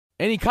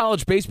Any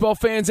college baseball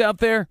fans out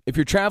there? If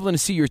you're traveling to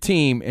see your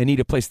team and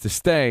need a place to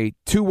stay,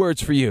 2 words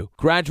for you: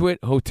 Graduate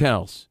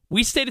Hotels.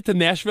 We stayed at the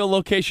Nashville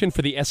location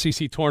for the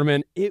SEC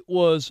tournament. It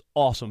was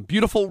awesome.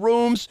 Beautiful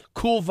rooms,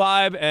 cool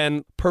vibe,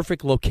 and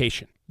perfect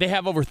location. They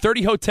have over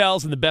 30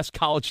 hotels in the best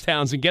college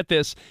towns, and get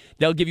this,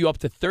 they'll give you up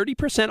to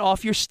 30%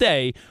 off your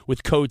stay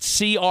with code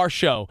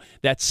CRSHOW.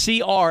 That's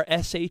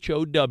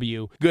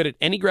CRSHOW. Good at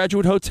any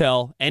Graduate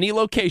Hotel, any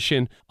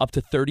location, up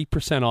to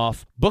 30%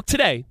 off. Book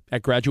today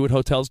at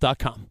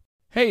graduatehotels.com.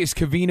 Hey, it's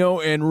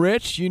Cavino and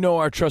Rich. You know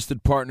our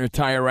trusted partner,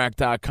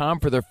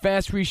 TireRack.com, for their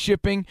fast free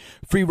shipping,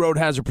 free road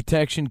hazard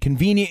protection,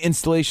 convenient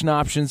installation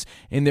options,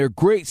 and their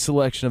great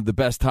selection of the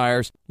best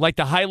tires. Like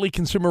the highly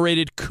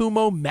consumer-rated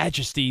Kumo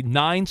Majesty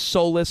 9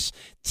 Solus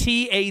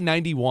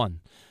TA91.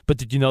 But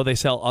did you know they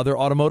sell other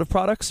automotive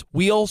products?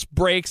 Wheels,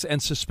 brakes, and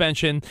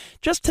suspension,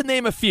 just to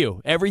name a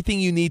few.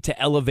 Everything you need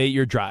to elevate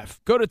your drive.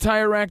 Go to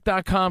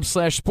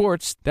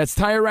TireRack.com/sports. That's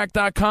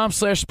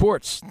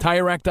TireRack.com/sports.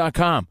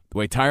 TireRack.com, the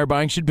way tire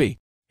buying should be.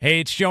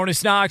 Hey, it's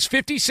Jonas Knox.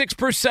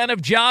 56%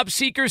 of job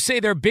seekers say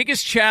their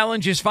biggest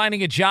challenge is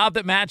finding a job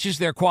that matches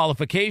their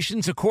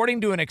qualifications,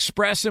 according to an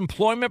Express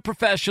Employment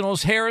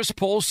Professionals Harris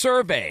Poll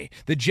survey.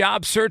 The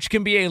job search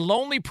can be a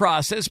lonely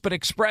process, but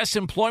Express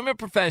Employment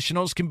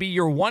Professionals can be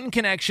your one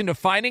connection to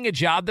finding a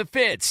job that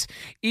fits.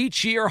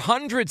 Each year,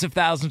 hundreds of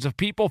thousands of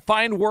people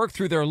find work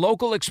through their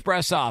local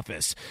Express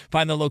office.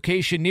 Find the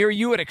location near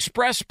you at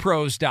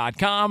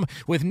expresspros.com.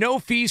 With no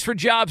fees for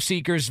job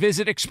seekers,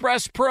 visit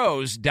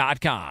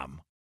expresspros.com.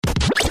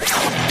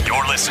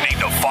 You're listening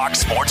to Fox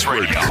Sports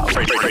Radio.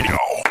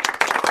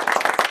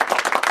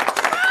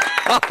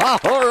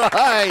 All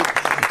right.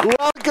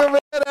 Welcome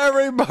in,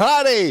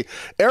 everybody.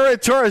 Aaron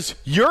Torres,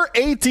 your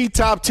AT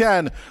Top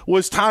 10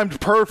 was timed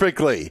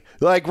perfectly.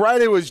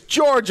 It was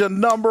Georgia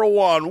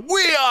 #1.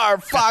 We are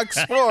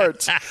Fox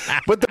Sports.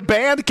 But the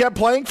band kept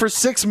playing for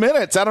 6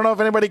 minutes. I don't know if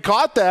anybody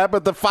caught that,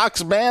 but the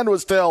Fox band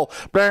was still.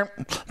 There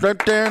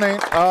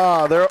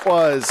it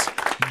was.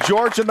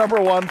 Georgia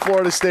 #1,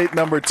 Florida State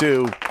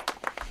 #2.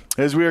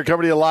 As we are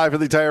coming to you live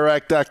from the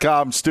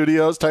TireRack.com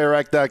studios,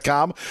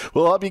 TireRack.com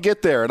will help you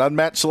get there. An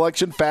unmatched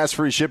selection, fast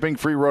free shipping,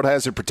 free road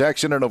hazard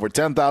protection, and over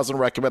 10,000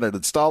 recommended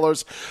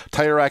installers.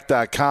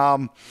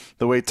 TireRack.com,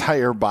 the way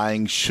tire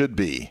buying should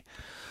be.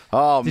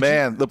 Oh,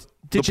 man.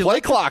 The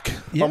play clock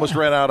almost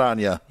ran out on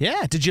you.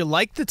 Yeah. Did you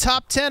like the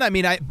top 10? I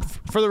mean,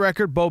 for the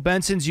record, Bo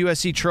Benson's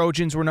USC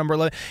Trojans were number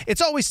 11. It's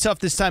always tough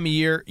this time of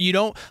year. You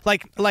don't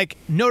like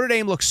Notre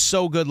Dame looked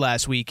so good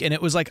last week, and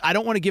it was I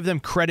don't want to give them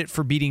credit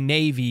for beating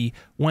Navy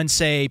when,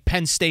 say,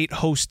 Penn State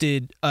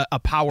hosted a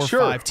Power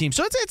 5 team.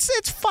 So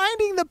it's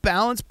finding the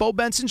balance. Bo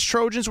Benson's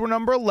Trojans were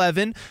number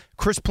 11.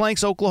 Chris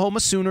Plank's Oklahoma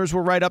Sooners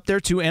were right up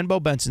there too, and Bo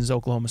Benson's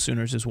Oklahoma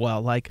Sooners as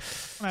well. I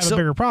have a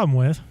bigger problem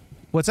with.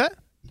 What's that?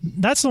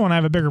 That's the one I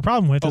have a bigger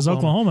problem with is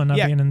Oklahoma not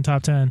being in the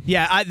top 10.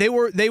 Yeah, they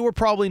were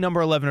probably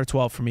number 11 or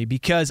 12 for me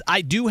because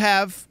I do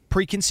have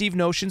preconceived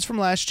notions from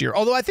last year.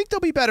 Although I think they'll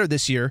be better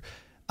this year.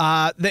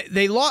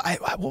 They lost.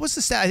 What was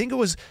the stat? I think it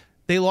was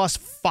they lost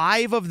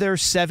 5 of their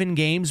 7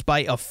 games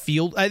by a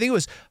field. I think it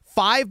was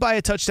 5 by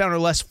a touchdown or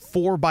less,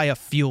 4 by a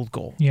field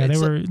goal. Yeah,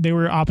 they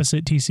were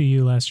opposite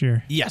TCU last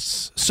year.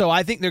 Yes, so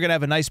I think they're gonna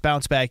have a nice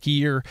bounce back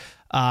year.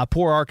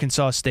 Poor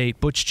Arkansas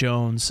State, Butch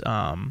Jones,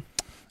 that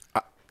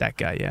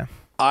guy. Yeah.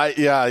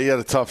 He had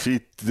a tough. He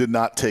did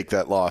not take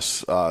that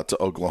loss to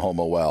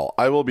Oklahoma well.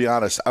 I will be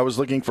honest. I was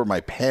looking for my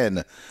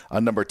pen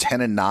on number 10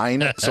 and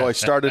 9, so I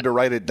started to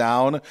write it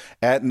down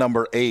at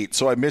number 8.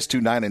 So I missed who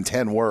 9 and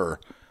 10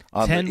 were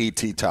on the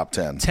AT top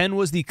 10. 10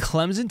 was the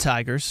Clemson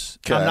Tigers.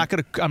 Okay.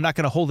 I'm not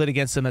gonna hold it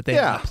against them that they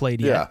haven't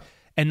played yet. Yeah.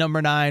 And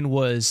number 9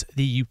 was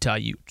the Utah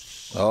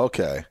Utes.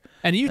 Okay.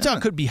 And Utah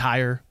could be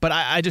higher, but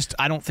I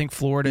don't think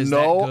Florida is that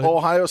good. No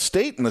Ohio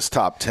State in this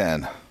top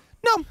 10.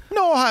 No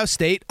Ohio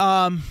State.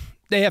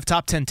 They have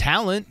top 10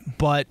 talent,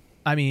 but,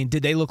 I mean,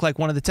 did they look like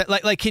one of the 10?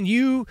 Like, can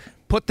you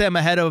put them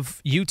ahead of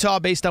Utah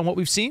based on what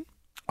we've seen?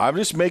 I'm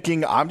just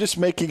making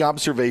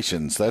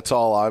observations. That's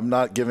all. I'm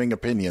not giving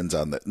opinions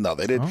on that. No,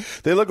 they did. Oh.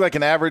 They look like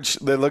an average.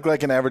 They look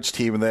like an average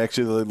team, and they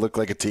look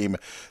like a team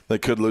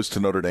that could lose to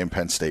Notre Dame,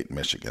 Penn State, and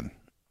Michigan,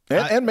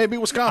 and maybe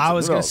Wisconsin. I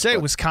was going to say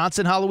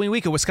Wisconsin Halloween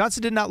weekend.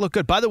 Wisconsin did not look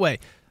good. By the way,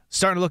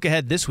 starting to look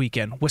ahead this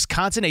weekend.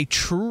 Wisconsin, a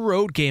true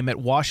road game at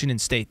Washington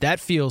State. That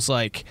feels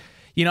like.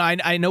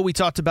 I know we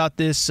talked about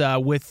this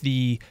with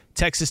the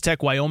Texas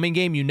Tech-Wyoming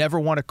game. You never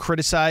want to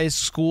criticize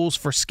schools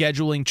for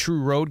scheduling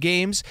true road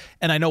games,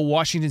 and I know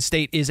Washington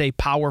State is a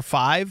Power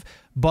 5,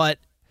 but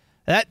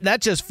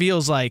that just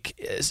feels like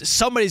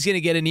somebody's going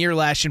to get an ear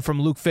lashing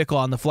from Luke Fickell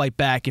on the flight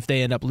back if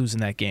they end up losing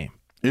that game.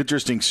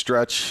 Interesting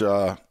stretch.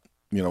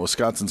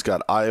 Wisconsin's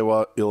got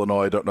Iowa,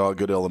 Illinois. I don't know how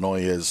good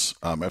Illinois is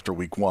after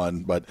week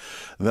 1, but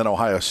then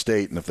Ohio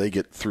State, and if they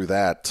get through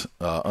that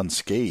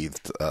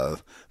unscathed,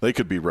 they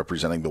could be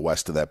representing the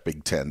West of that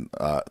Big Ten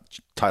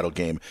title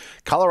game.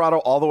 Colorado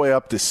all the way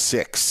up to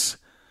 6.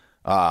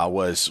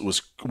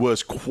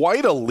 was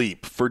quite a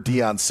leap for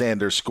Deion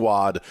Sanders'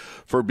 squad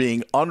for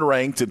being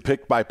unranked and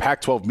picked by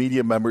Pac-12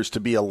 media members to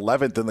be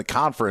 11th in the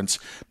conference.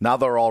 Now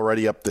they're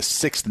already up to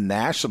 6th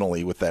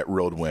nationally with that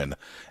road win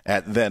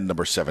at then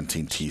number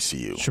 17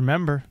 TCU. Just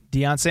remember,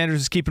 Deion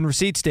Sanders is keeping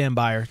receipts, Dan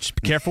Beyer.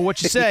 Just be careful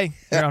what you say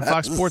here on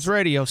Fox Sports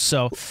Radio.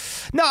 So,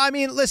 no, I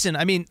mean, listen,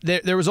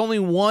 there was only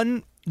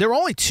one. There were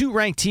only 2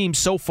 ranked teams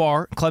so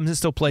far. Clemson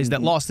still plays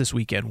that lost this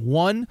weekend.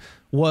 One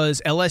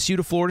was LSU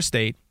to Florida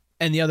State,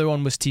 and the other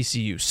one was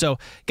TCU. So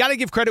got to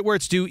give credit where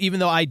it's due, even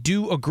though I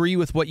do agree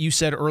with what you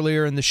said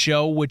earlier in the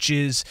show, which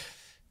is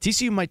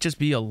TCU might just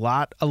be a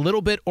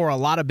little bit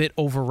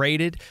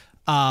overrated.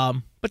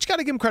 But you got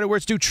to give them credit where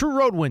it's due. True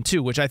road win,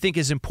 too, which I think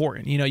is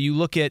important. You know, you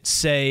look at,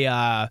 say,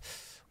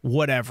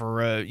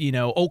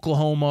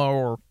 Oklahoma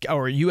or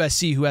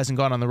USC, who hasn't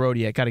gone on the road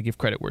yet. Got to give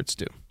credit where it's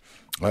due.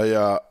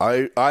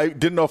 I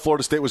didn't know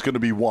Florida State was going to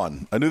be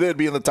 1. I knew they'd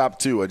be in the top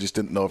 2. I just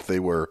didn't know if they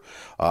were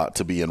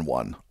to be in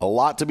 1. A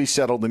lot to be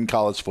settled in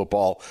college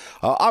football.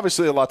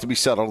 Obviously, a lot to be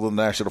settled in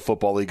the National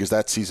Football League as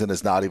that season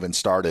has not even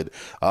started.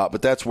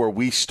 But that's where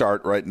we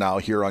start right now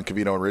here on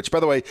Covino and Rich. By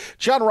the way,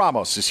 John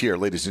Ramos is here,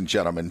 ladies and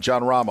gentlemen.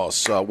 John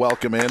Ramos,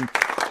 welcome in.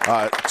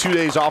 2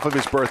 days off of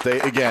his birthday.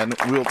 Again,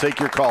 we'll take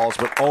your calls,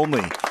 but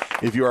only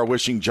if you are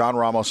wishing John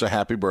Ramos a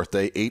happy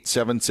birthday.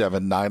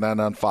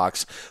 877-99 on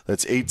Fox.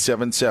 That's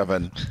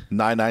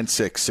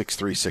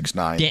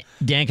 877-996-6369.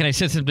 Dan, can I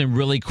say something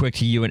really quick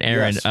to you and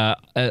Aaron? Yes.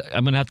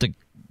 I'm going to have to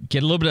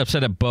get a little bit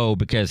upset at Bo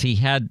because he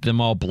had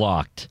them all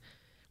blocked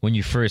when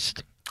you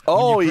first...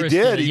 He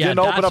did. He didn't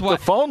open up the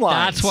phone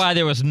lines. That's why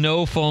there was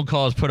no phone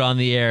calls put on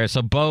the air.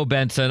 So, Bo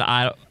Benson,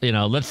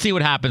 let's see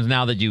what happens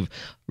now that you've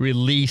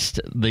released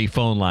the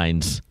phone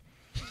lines.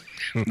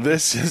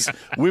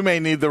 We may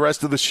need the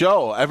rest of the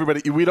show.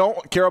 Everybody, we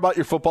don't care about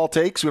your football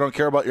takes. We don't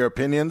care about your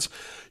opinions.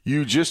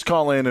 You just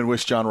call in and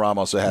wish John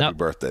Ramos a happy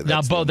birthday.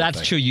 Now, Bo,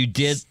 that's true. You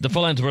did. The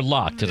phone lines were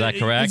locked. Is that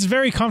correct? It's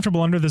very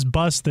comfortable under this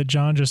bus that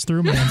John just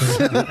threw me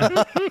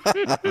under.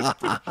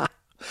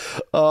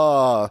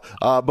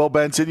 Bo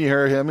Benson, you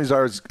hear him. He's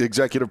our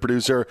executive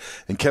producer.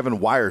 And Kevin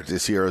Wired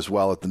is here as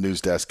well at the news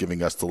desk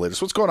giving us the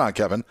latest. What's going on,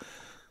 Kevin?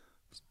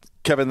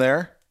 Kevin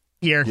there?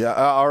 Here. Yeah,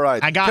 all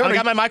right. I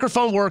got my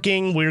microphone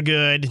working. We're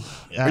good.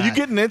 Are you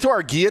getting into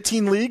our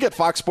Guillotine League at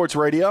Fox Sports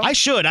Radio? I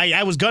should.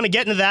 I was going to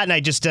get into that, and I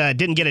just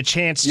didn't get a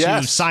chance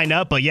to sign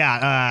up. But,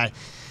 yeah,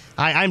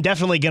 I'm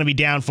definitely going to be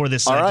down for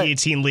this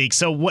Guillotine League.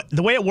 So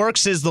the way it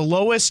works is the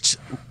lowest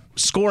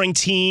scoring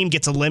team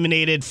gets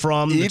eliminated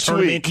from the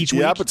tournament each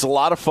week. Yep, it's a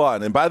lot of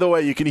fun. And by the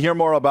way, you can hear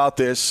more about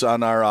this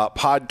on our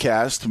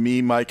podcast,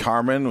 me, Mike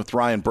Harmon, with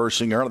Ryan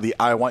Bershinger, the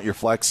I Want Your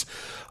Flex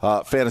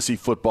fantasy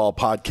football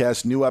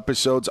podcast. New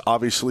episodes,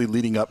 obviously,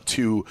 leading up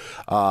to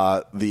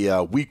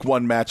the Week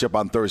 1 matchup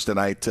on Thursday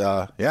night.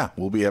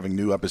 We'll be having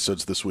new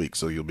episodes this week,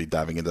 so you'll be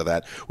diving into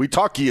that. We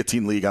talk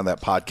Guillotine League on that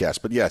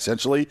podcast. But, yeah,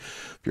 essentially,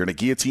 if you're in a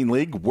Guillotine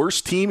League,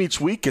 worst team each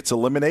week gets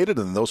eliminated,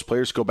 and those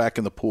players go back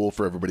in the pool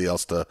for everybody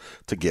else to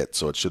get.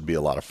 So it should be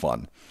a lot of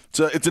fun.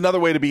 So it's another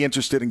way to be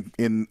interested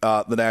in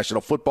the National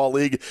Football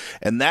League,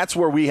 and that's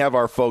where we have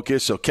our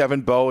focus. So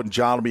Kevin, Bo, and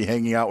John will be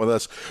hanging out with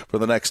us for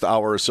the next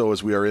hour or so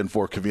as we are in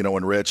for Covino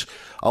and Rich.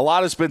 A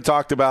lot has been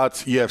talked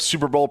about. You have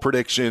Super Bowl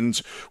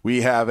predictions.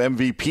 We have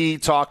MVP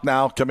talk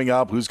now coming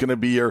up. Who's going to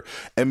be your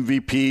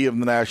MVP of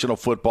the National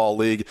Football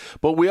League?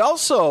 But we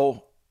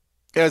also,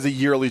 as a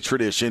yearly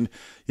tradition,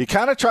 you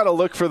kind of try to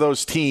look for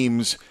those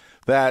teams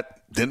that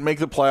didn't make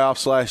the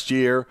playoffs last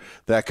year,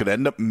 that could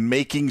end up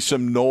making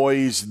some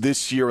noise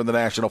this year in the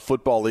National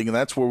Football League, and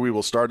that's where we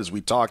will start as we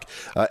talk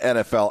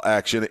NFL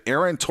action.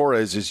 Aaron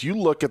Torres, as you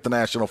look at the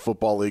National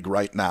Football League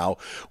right now,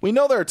 we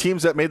know there are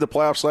teams that made the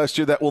playoffs last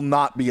year that will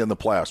not be in the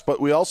playoffs, but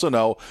we also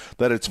know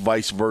that it's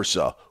vice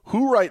versa.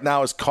 Who right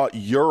now has caught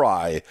your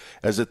eye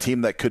as a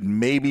team that could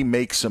maybe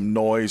make some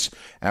noise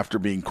after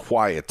being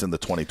quiet in the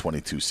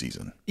 2022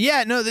 season?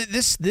 Yeah, no,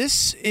 this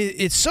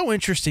it's so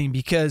interesting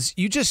because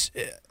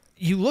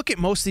you look at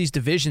most of these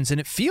divisions, and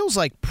it feels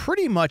like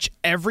pretty much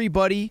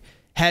everybody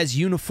has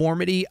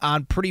uniformity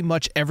on pretty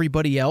much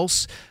everybody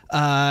else.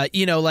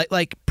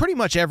 Like pretty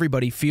much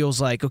everybody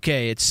feels like,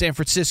 okay, it's San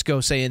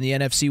Francisco, say, in the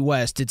NFC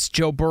West. It's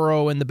Joe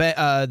Burrow and the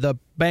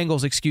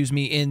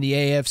Bengals, in the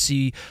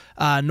AFC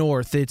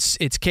North. It's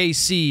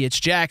KC, it's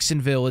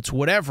Jacksonville, it's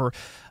whatever.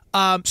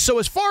 So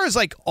as far as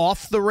like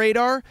off the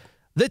radar,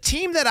 the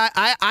team that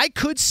I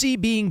could see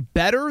being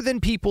better than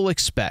people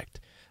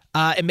expect,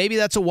 and maybe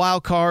that's a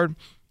wild card,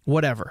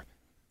 whatever.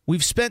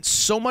 We've spent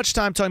so much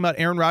time talking about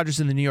Aaron Rodgers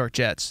and the New York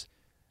Jets.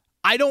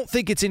 I don't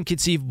think it's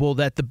inconceivable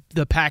that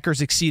the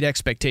Packers exceed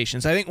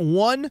expectations. I think,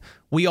 one,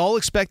 we all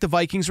expect the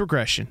Vikings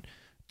regression.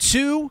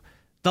 Two,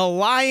 the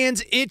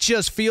Lions, it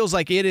just feels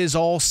like it is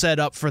all set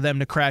up for them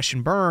to crash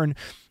and burn.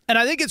 And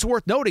I think it's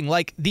worth noting,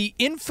 like, the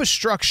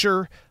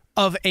infrastructure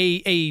of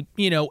a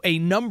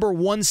number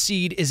one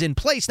seed is in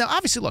place. Now,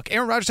 obviously, look,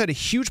 Aaron Rodgers had a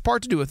huge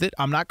part to do with it.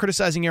 I'm not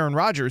criticizing Aaron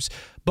Rodgers,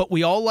 but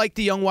we all liked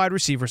the young wide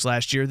receivers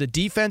last year. The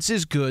defense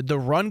is good. The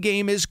run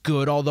game is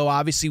good, although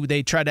obviously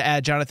they tried to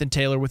add Jonathan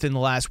Taylor within the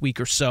last week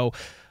or so.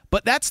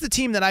 But that's the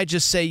team that I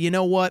just say, you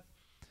know what?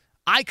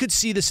 I could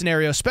see the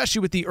scenario,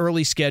 especially with the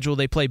early schedule.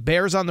 They play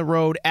Bears on the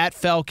road, at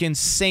Falcons,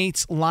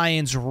 Saints,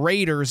 Lions,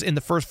 Raiders in the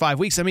first 5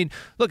 weeks. I mean,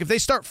 look, if they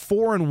start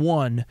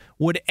 4-1,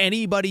 would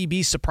anybody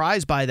be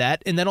surprised by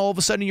that? And then all of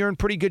a sudden you're in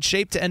pretty good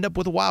shape to end up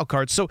with a wild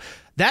card. So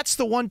that's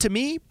the one to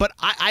me, but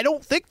I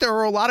don't think there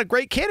are a lot of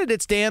great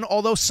candidates, Dan,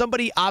 although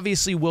somebody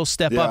obviously will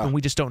step up, and we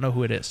just don't know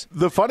who it is.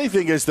 The funny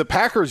thing is the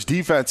Packers'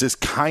 defense is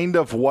kind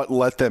of what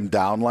let them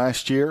down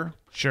last year.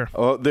 Sure.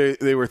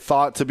 They were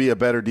thought to be a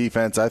better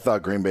defense. I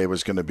thought Green Bay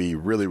was going to be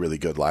really, really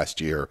good last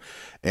year,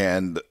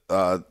 and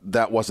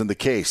that wasn't the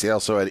case. They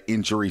also had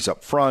injuries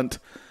up front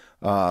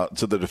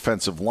to the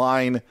defensive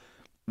line.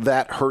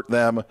 That hurt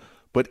them.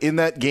 But in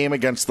that game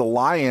against the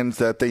Lions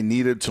that they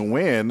needed to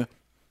win,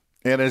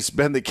 and it's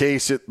been the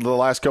case at the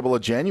last couple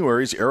of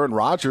Januaries, Aaron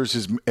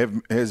Rodgers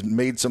has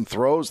made some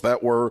throws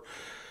that were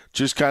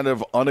just kind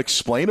of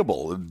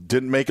unexplainable. It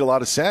didn't make a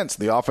lot of sense.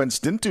 The offense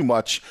didn't do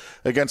much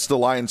against the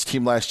Lions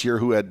team last year,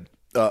 who had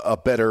a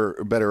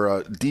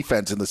better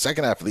defense in the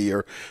second half of the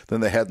year than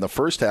they had in the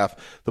first half.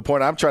 The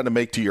point I'm trying to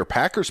make to your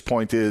Packers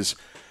point is,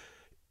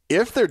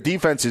 if their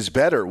defense is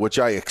better, which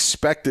I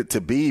expect it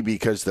to be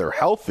because they're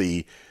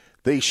healthy,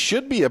 they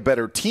should be a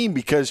better team,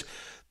 because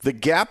the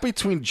gap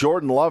between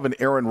Jordan Love and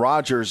Aaron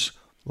Rodgers,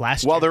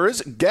 while there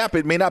is a gap,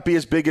 it may not be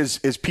as big as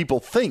people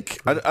think.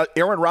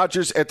 Aaron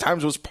Rodgers at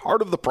times was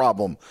part of the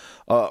problem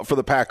for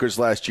the Packers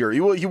last year. He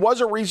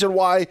was a reason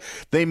why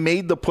they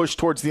made the push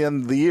towards the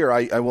end of the year.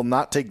 I will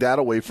not take that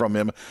away from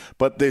him.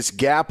 But this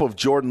gap of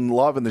Jordan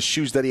Love and the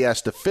shoes that he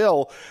has to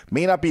fill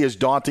may not be as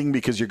daunting,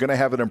 because you're going to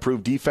have an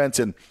improved defense,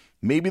 and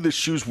maybe the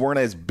shoes weren't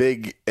as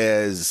big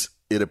as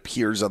it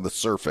appears on the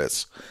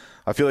surface.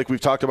 I feel like we've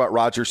talked about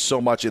Rodgers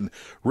so much and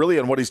really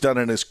on what he's done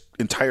in his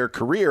entire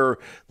career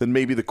than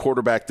maybe the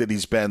quarterback that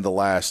he's been the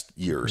last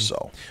year or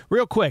so.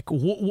 Real quick,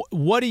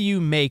 what do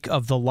you make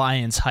of the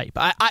Lions hype?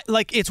 I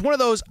like, it's one of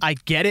those, I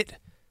get it.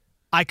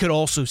 I could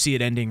also see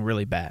it ending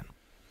really bad.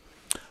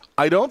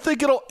 I don't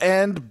think it'll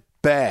end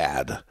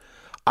bad.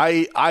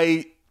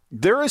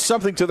 There is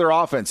something to their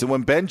offense, and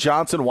when Ben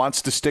Johnson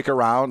wants to stick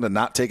around and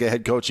not take a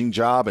head coaching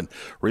job and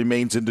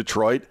remains in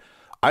Detroit,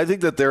 I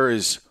think that there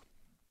is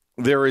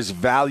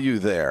value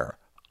there.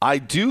 I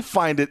do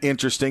find it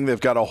interesting. They've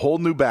got a whole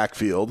new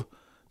backfield.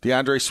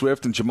 DeAndre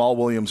Swift and Jamal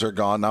Williams are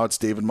gone. Now it's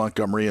David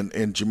Montgomery and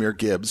Jahmyr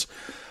Gibbs.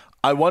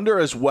 I wonder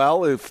as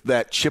well if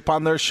that chip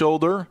on their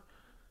shoulder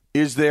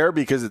is there,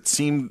 because it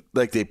seemed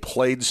like they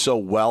played so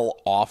well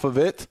off of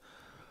it.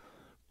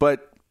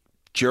 But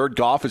Jared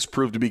Goff has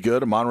proved to be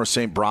good. Amon-Ra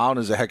St. Brown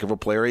is a heck of a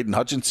player. Aiden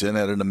Hutchinson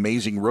had an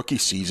amazing rookie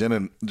season,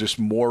 and just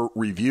more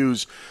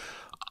reviews.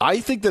 I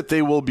think that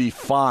they will be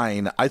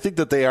fine. I think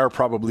that they are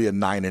probably a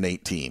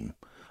 9-8 team.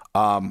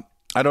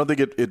 I don't think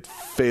it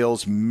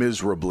fails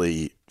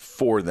miserably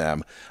for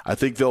them. I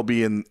think they'll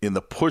be in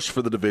the push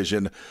for the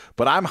division,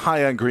 but I'm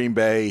high on Green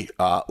Bay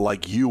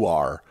like you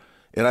are.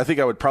 And I think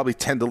I would probably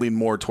tend to lean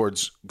more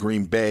towards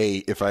Green Bay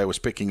if I was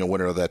picking a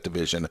winner of that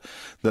division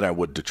than I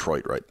would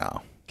Detroit right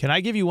now. Can I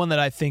give you one that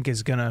I think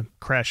is going to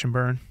crash and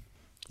burn?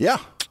 Yeah.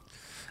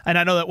 And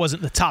I know that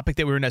wasn't the topic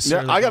that we were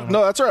necessarily.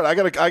 No, that's all right.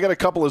 I got a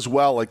couple as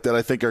well, like that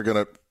I think are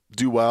going to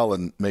do well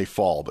and may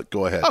fall. But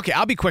go ahead. Okay,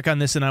 I'll be quick on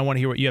this, and I want to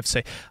hear what you have to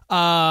say.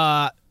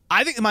 I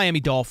think the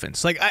Miami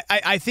Dolphins. Like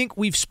I think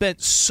we've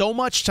spent so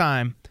much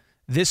time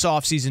this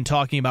offseason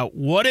talking about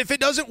what if it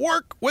doesn't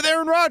work with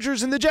Aaron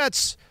Rodgers and the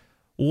Jets.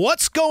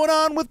 What's going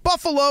on with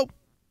Buffalo?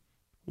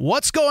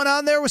 What's going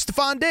on there with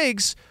Stephon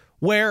Diggs?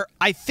 Where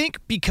I think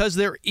because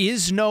there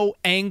is no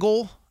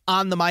angle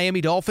on the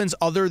Miami Dolphins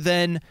other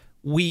than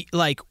we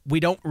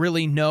don't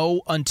really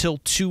know until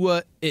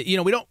Tua,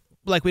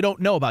 we don't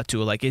know about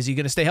Tua. Like, is he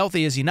going to stay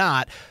healthy? Is he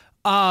not?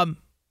 I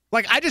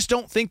just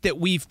don't think that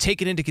we've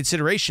taken into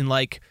consideration,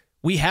 like,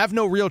 we have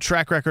no real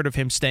track record of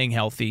him staying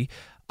healthy.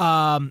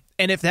 And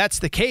if that's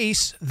the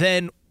case,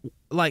 then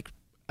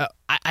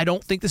I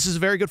don't think this is a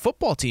very good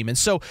football team. And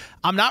so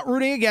I'm not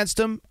rooting against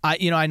him.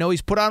 I know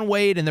he's put on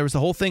weight, and there was the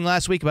whole thing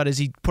last week about is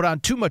he put on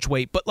too much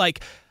weight, but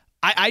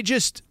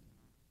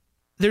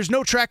there's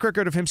no track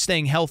record of him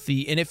staying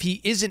healthy, and if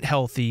he isn't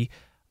healthy,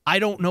 I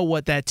don't know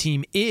what that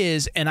team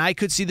is, and I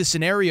could see the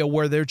scenario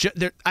where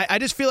I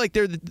just feel like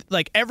they're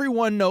like,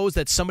 everyone knows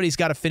that somebody's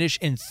got to finish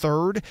in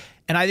third,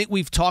 and I think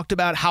we've talked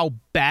about how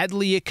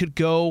badly it could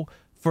go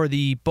for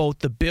both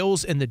the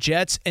Bills and the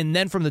Jets, and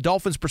then from the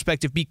Dolphins'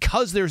 perspective,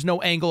 because there's no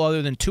angle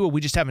other than Tua,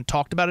 we just haven't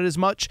talked about it as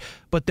much,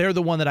 but they're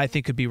the one that I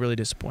think could be really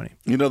disappointing.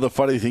 The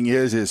funny thing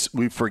is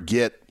we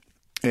forget,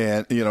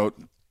 and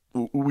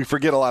we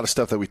forget a lot of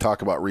stuff that we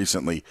talk about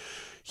recently.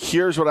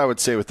 Here's what I would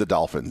say with the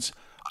Dolphins.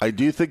 I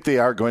do think they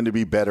are going to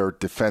be better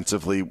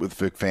defensively with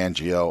Vic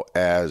Fangio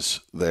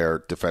as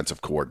their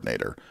defensive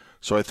coordinator.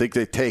 So I think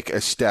they take a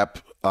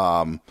step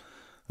up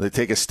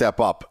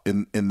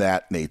in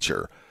that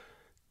nature.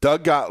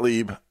 Doug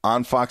Gottlieb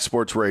on Fox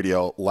Sports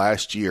Radio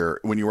last year,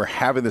 when you were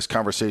having this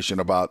conversation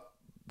about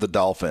the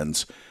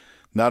Dolphins,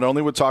 not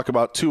only would talk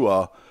about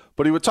Tua,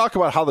 but he would talk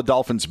about how the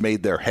Dolphins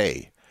made their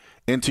hay.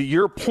 And to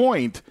your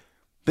point,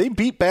 they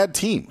beat bad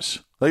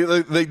teams.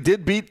 They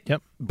did beat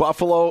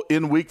Buffalo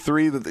in week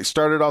 3 that they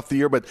started off the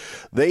year, but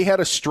they had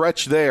a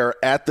stretch there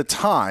at the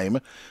time.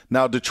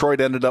 Now, Detroit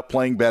ended up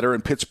playing better,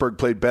 and Pittsburgh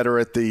played better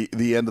at the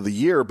end of the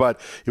year, but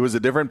it was a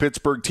different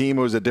Pittsburgh team.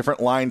 It was a different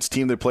Lions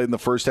team they played in the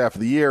first half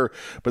of the year,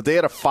 but they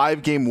had a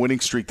 5-game winning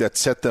streak that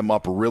set them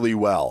up really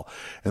well.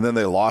 And then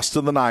they lost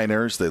to the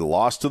Niners. They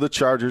lost to the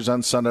Chargers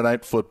on Sunday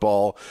Night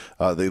Football.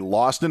 They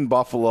lost in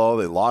Buffalo.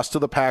 They lost to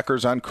the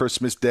Packers on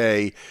Christmas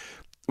Day.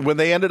 When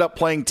they ended up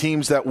playing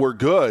teams that were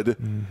good,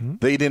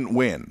 they didn't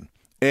win.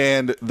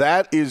 And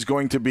that is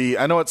going to be,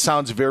 I know it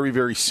sounds very,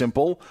 very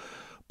simple,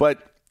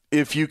 but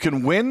if you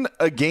can win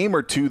a game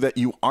or two that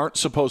you aren't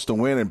supposed to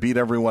win and beat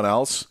everyone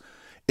else,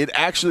 it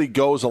actually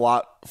goes a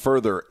lot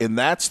further. And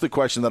that's the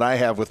question that I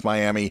have with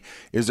Miami.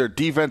 Is their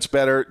defense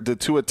better? Did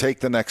Tua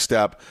take the next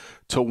step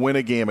to win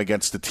a game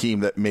against a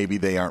team that maybe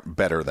they aren't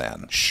better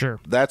than?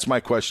 Sure. That's my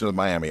question with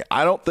Miami.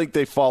 I don't think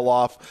they fall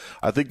off.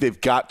 I think they've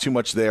got too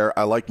much there.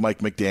 I like Mike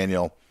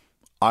McDaniel.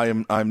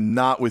 I'm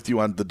not with you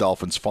on the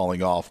Dolphins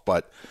falling off,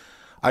 but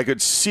I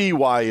could see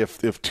why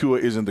if Tua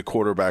isn't the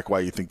quarterback,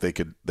 why you think they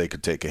could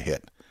take a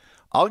hit.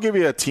 I'll give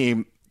you a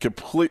team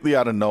completely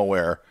out of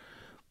nowhere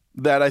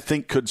that I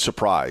think could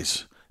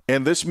surprise.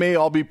 And this may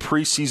all be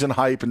preseason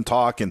hype and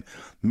talk, and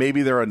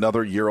maybe they're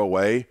another year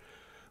away.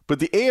 But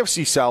the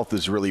AFC South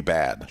is really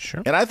bad.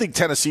 Sure. And I think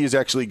Tennessee is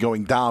actually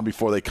going down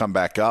before they come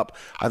back up.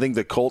 I think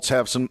the Colts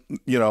have some,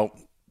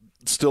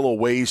 still a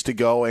ways to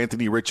go.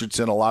 Anthony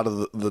Richardson, a lot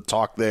of the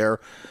talk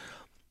there.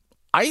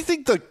 I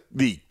think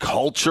the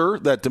culture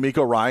that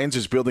DeMeco Ryans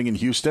is building in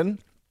Houston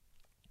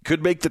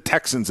could make the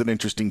Texans an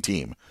interesting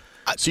team.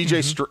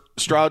 C.J.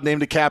 Stroud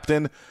named a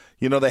captain.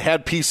 They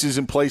had pieces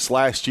in place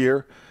last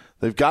year.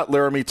 They've got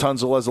Laramie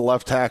Tunsil as a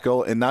left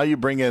tackle, and now you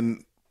bring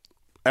in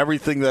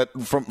everything that,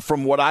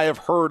 from what I have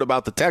heard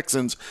about the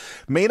Texans,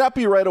 may not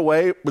be right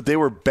away, but they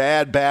were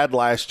bad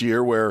last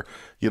year where,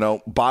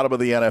 bottom of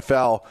the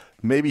NFL.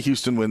 Maybe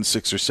Houston wins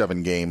 6 or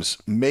 7 games.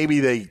 Maybe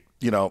they,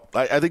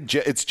 I think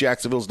it's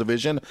Jacksonville's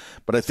division,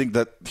 but I think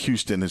that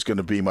Houston is going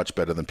to be much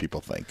better than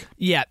people think.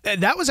 Yeah,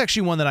 that was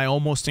actually one that I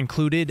almost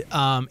included,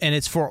 and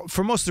it's for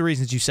most of the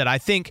reasons you said. I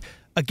think,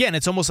 again,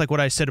 it's almost like what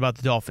I said about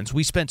the Dolphins.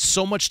 We spent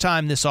so much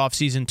time this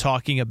offseason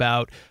talking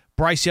about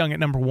Bryce Young at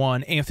number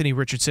 1, Anthony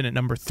Richardson at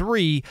number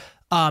 3,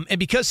 and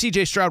because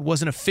C.J. Stroud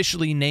wasn't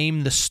officially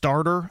named the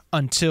starter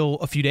until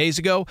a few days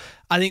ago,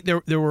 I think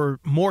there were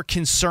more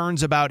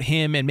concerns about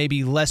him and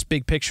maybe less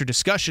big picture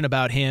discussion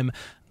about him.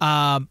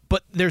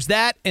 But there's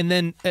that, and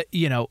then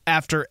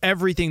after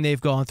everything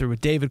they've gone through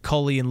with David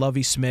Culley and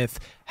Lovie Smith,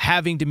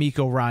 having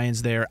DeMeco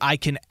Ryans there, I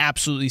can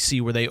absolutely see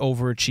where they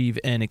overachieve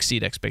and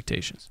exceed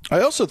expectations.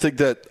 I also think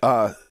that,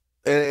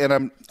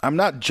 and I'm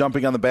not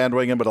jumping on the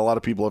bandwagon, but a lot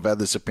of people have had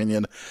this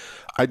opinion.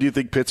 I do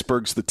think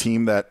Pittsburgh's the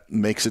team that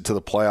makes it to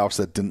the playoffs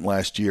that didn't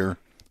last year.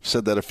 I've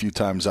said that a few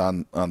times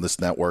on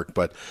this network,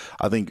 but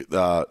I think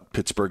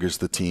Pittsburgh is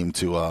the team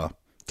to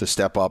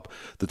step up.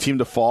 The team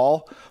to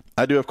fall,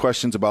 I do have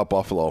questions about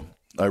Buffalo.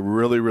 I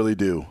really, really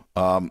do.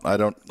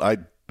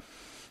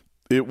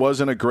 It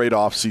wasn't a great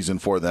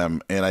offseason for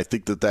them, and I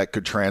think that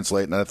could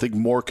translate, and I think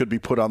more could be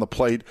put on the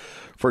plate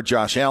for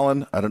Josh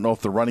Allen. I don't know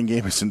if the running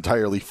game is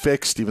entirely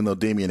fixed, even though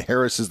Damian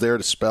Harris is there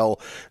to spell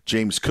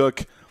James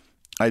Cook.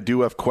 I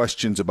do have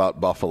questions about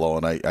Buffalo,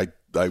 and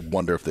I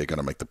wonder if they're going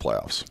to make the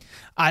playoffs.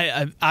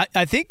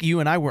 I think you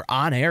and I were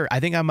on air.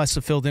 I think I must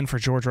have filled in for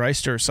George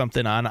Reister or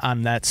something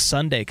on that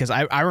Sunday, because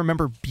I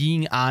remember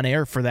being on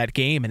air for that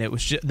game, and it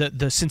was just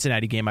the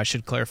Cincinnati game, I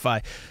should clarify,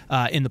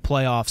 in the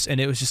playoffs,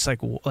 and it was just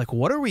like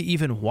what are we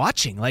even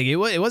watching? Like it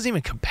wasn't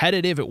even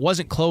competitive. It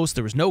wasn't close.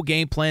 There was no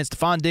game plan.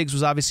 Stephon Diggs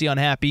was obviously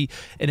unhappy,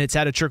 and it's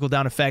had a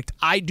trickle-down effect.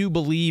 I do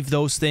believe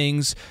those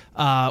things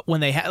when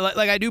they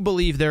I do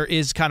believe there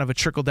is kind of a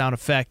trickle-down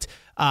effect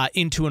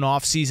into an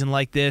offseason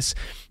like this.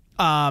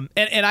 And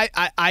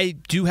I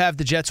do have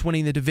the Jets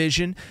winning the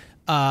division,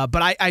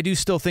 but I do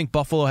still think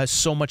Buffalo has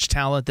so much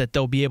talent that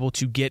they'll be able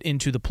to get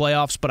into the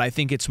playoffs, but I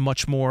think it's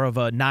much more of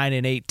a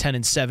 9-8,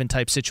 10-7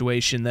 type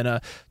situation than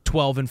a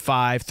 12-5,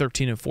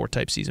 13-4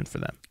 type season for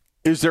them.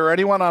 Is there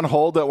anyone on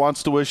hold that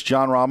wants to wish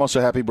John Ramos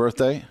a happy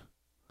birthday?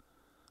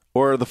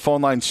 Or are the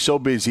phone lines so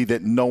busy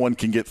that no one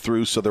can get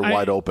through, so they're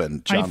wide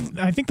open? John,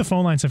 I think the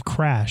phone lines have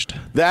crashed.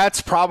 That's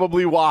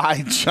probably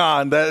why,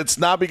 John. It's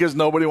not because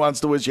nobody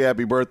wants to wish you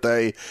happy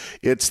birthday.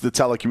 It's the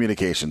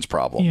telecommunications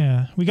problem.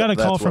 Yeah, we got a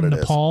call from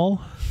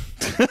Nepal.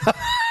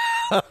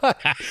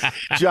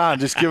 John,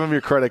 just give him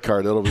your credit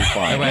card. It'll be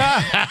fine.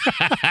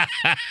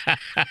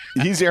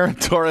 He's Aaron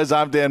Torres.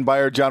 I'm Dan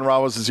Beyer. John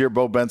Ramos is here.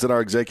 Bo Benson, our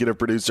executive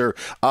producer.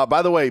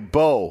 By the way,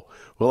 Bo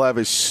will have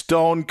his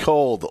stone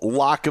cold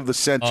lock of the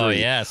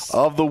century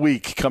of the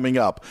week coming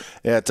up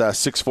at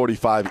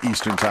 6:45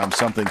 Eastern time,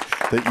 something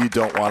that you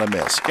don't want to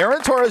miss.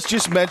 Aaron Torres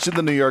just mentioned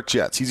the New York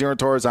Jets. He's Aaron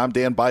Torres. I'm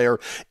Dan Beyer,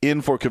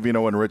 in for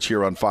Covino and Rich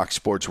here on Fox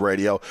Sports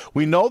Radio.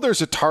 We know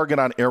there's a target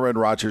on Aaron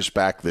Rodgers'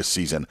 back this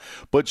season,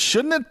 but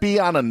shouldn't it be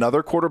on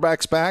another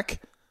quarterback's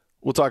back?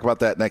 We'll talk about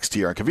that next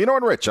year on Covino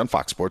and Rich on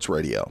Fox Sports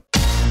Radio.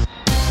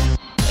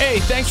 Hey,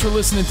 thanks for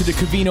listening to the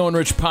Covino and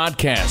Rich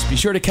podcast. Be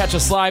sure to catch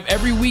us live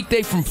every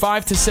weekday from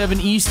 5 to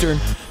 7 Eastern,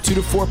 2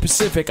 to 4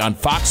 Pacific on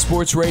Fox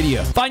Sports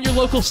Radio. Find your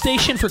local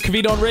station for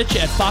Covino and Rich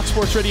at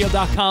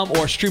foxsportsradio.com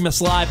or stream us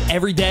live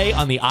every day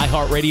on the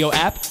iHeartRadio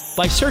app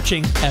by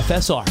searching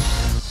FSR.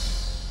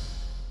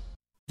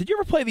 Did you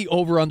ever play the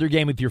over-under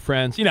game with your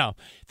friends? You know,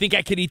 think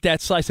I could eat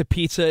that slice of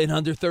pizza in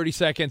under 30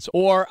 seconds?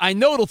 Or I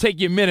know it'll take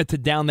you a minute to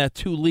down that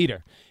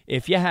 2-liter.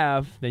 If you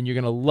have, then you're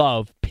going to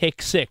love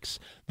Pick 6,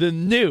 the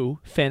new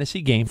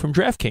fantasy game from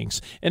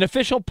DraftKings, an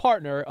official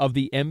partner of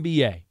the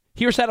NBA.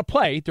 Here's how to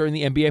play during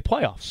the NBA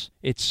playoffs.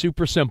 It's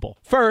super simple.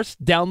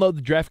 First, download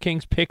the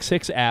DraftKings Pick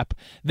 6 app.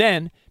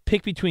 Then,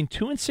 pick between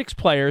 2 and 6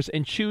 players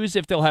and choose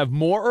if they'll have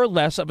more or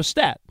less of a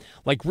stat,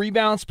 like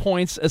rebounds,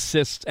 points,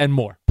 assists, and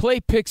more.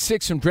 Play Pick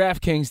 6 from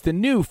DraftKings, the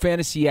new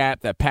fantasy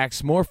app that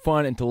packs more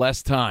fun into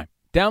less time.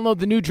 Download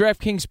the new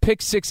DraftKings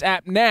Pick 6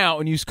 app now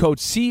and use code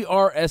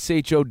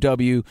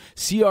CRSHOW,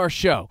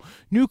 CRSHOW.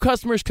 New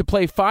customers could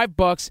play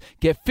 $5,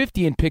 get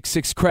 50 in Pick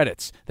 6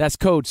 credits. That's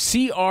code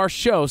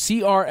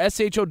CRSHOW,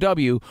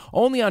 CRSHOW,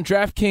 only on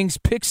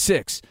DraftKings Pick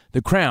 6.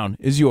 The crown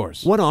is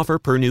yours. One offer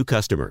per new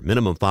customer.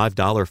 Minimum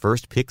 $5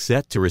 first pick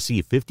set to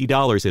receive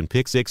 $50 in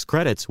Pick 6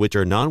 credits, which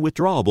are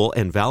non-withdrawable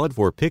and valid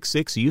for Pick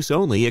 6 use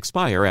only.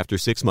 Expire after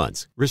 6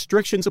 months.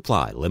 Restrictions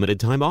apply. Limited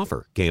time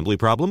offer. Gambling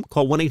problem?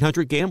 Call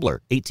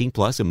 1-800-GAMBLER. 18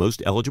 plus in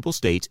most eligible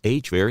states.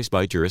 Age varies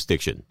by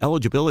jurisdiction.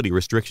 Eligibility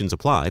restrictions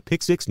apply.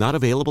 Pick 6 not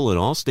available in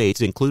all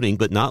states, including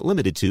but not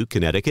limited to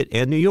Connecticut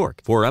and New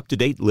York. For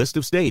up-to-date list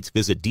of states,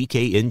 visit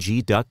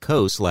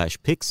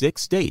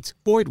dkng.co/pick6states.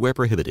 Void where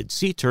prohibited.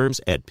 See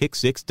terms at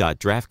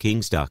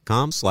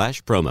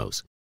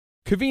pick6.draftkings.com/promos.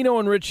 Covino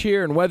and Rich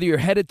here, and whether you're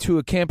headed to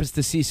a campus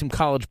to see some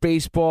college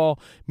baseball,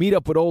 meet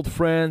up with old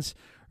friends,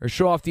 or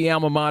show off the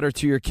alma mater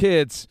to your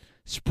kids,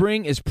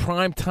 spring is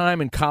prime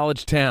time in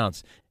college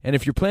towns. And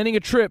if you're planning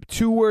a trip,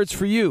 2 words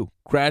for you: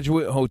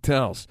 Graduate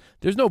Hotels.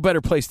 There's no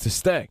better place to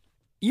stay.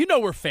 You know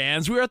we're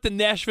fans. We were at the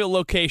Nashville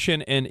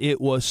location, and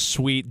it was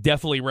sweet.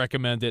 Definitely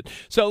recommend it.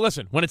 So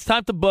listen, when it's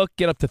time to book,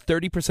 get up to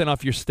 30%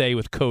 off your stay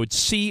with code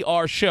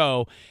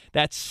CRSHOW.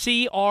 That's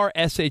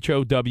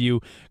CRSHOW.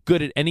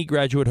 Good at any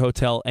Graduate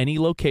Hotel, any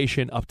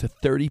location, up to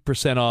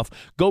 30% off.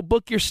 Go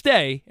book your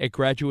stay at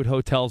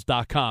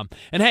graduatehotels.com.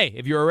 And hey,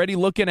 if you're already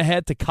looking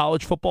ahead to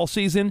college football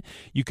season,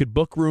 you could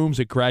book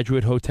rooms at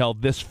Graduate Hotel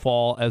this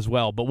fall as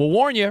well. But we'll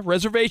warn you,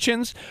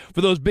 reservations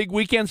for those big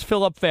weekends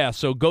fill up fast,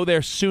 so go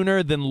there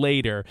sooner than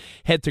later.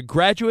 Head to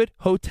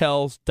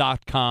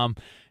graduatehotels.com.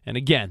 And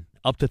again,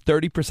 up to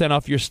 30%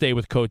 off your stay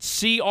with code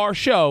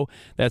CRSHOW.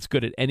 That's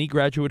good at any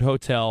Graduate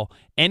Hotel,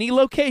 any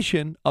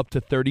location, up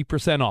to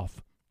 30%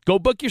 off. Go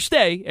book your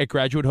stay at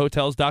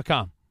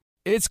graduatehotels.com.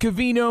 It's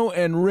Covino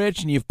and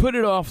Rich, and you've put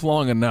it off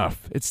long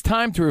enough. It's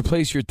time to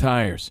replace your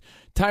tires.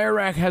 Tire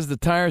Rack has the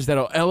tires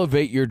that'll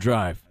elevate your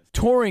drive.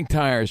 Touring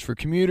tires for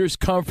commuters'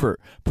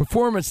 comfort,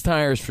 performance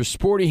tires for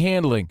sporty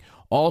handling,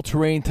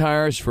 all-terrain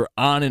tires for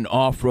on- and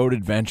off-road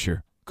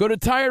adventure. Go to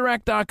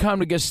TireRack.com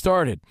to get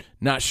started.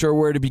 Not sure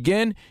where to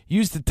begin?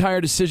 Use the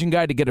Tire Decision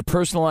Guide to get a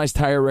personalized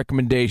tire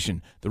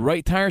recommendation. The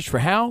right tires for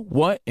how,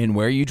 what, and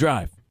where you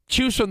drive.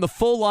 Choose from the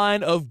full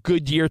line of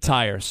Goodyear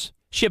tires.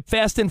 Ship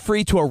fast and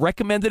free to a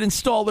recommended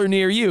installer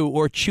near you,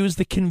 or choose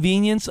the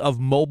convenience of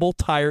mobile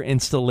tire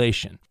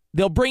installation.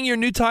 They'll bring your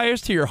new tires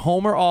to your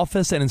home or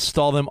office and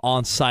install them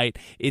on site.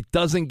 It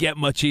doesn't get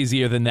much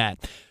easier than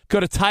that.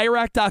 Go to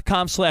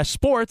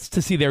TireRack.com/sports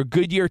to see their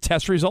Goodyear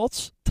test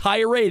results,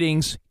 tire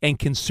ratings, and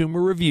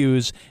consumer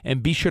reviews,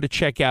 and be sure to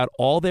check out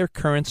all their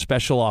current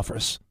special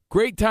offers.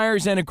 Great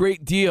tires and a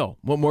great deal.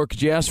 What more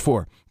could you ask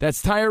for?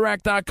 That's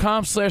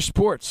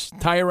TireRack.com/sports.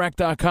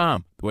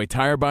 TireRack.com, the way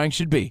tire buying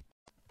should be.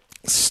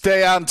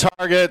 Stay on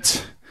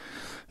target.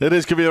 It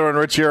is Covino and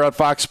Rich here on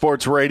Fox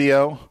Sports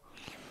Radio.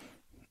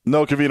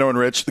 No Covino and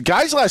Rich. The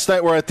guys last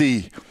night were at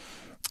the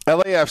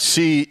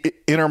LAFC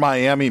Inter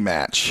Miami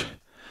match.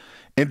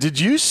 And did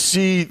you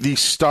see the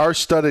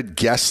star-studded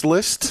guest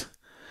list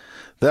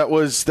that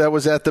was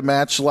at the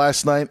match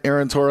last night,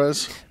 Aaron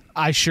Torres?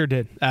 I sure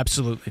did.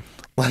 Absolutely.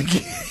 Like,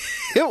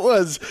 it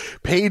was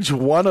page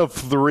 1 of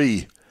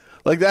 3.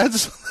 Like,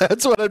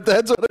 that's what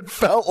it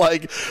felt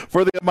like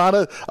for the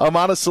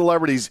amount of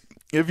celebrities.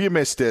 If you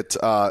missed it,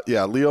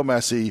 Leo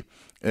Messi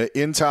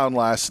in town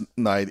last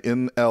night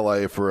in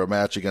LA for a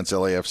match against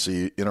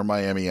LAFC. Inter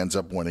Miami ends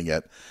up winning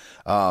it.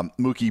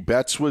 Mookie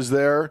Betts was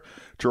there.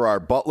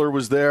 Gerard Butler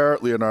was there.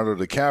 Leonardo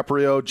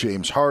DiCaprio,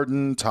 James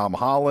Harden, Tom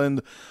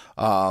Holland,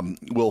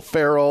 Will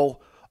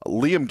Ferrell,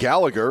 Liam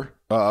Gallagher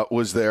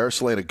was there.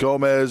 Selena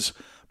Gomez,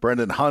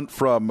 Brendan Hunt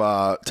from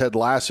Ted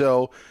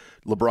Lasso,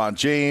 LeBron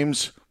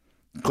James,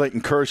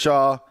 Clayton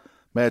Kershaw,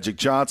 Magic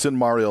Johnson,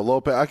 Mario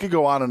Lopez. I could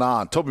go on and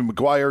on. Tobey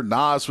Maguire,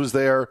 Nas was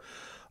there.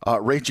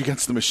 Rage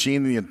Against the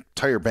Machine, the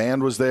entire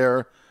band was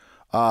there.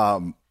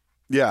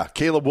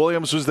 Caleb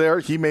Williams was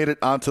there. He made it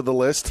onto the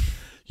list.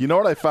 You know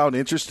what I found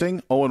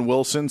interesting? Owen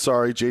Wilson,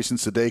 Jason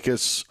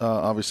Sudeikis,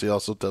 obviously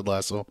also Ted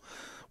Lasso,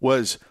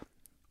 was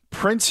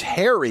Prince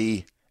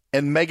Harry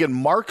and Meghan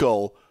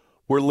Markle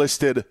were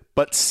listed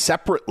but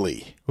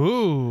separately.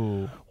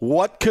 Ooh.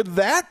 What could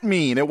that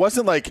mean? It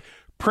wasn't like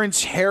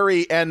Prince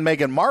Harry and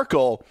Meghan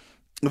Markle.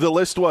 The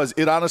list was,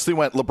 it honestly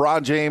went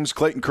LeBron James,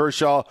 Clayton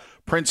Kershaw,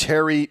 Prince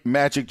Harry,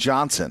 Magic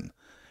Johnson.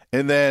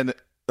 And then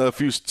a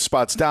few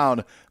spots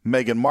down,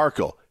 Meghan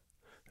Markle.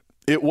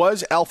 It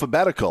was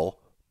alphabetical,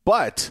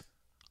 but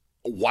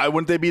why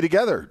wouldn't they be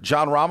together?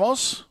 John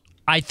Ramos?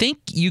 I think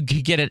you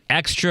could get an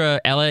extra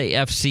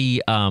LAFC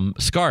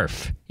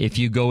scarf if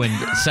you go in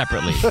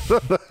separately.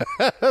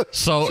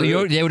 So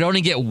they would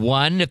only get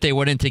one if they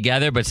went in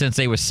together, but since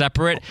they were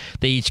separate,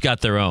 they each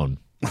got their own.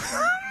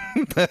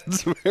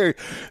 That's very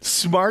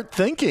smart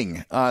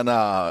thinking on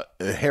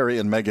Harry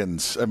and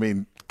Meghan's. I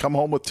mean, come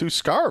home with 2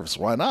 scarves.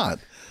 Why not?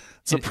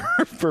 It's a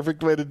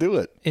perfect way to do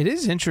it. It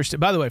is interesting.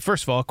 By the way,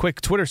 first of all, a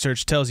quick Twitter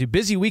search tells you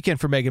busy weekend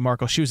for Meghan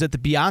Markle. She was at the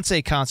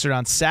Beyonce concert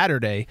on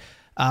Saturday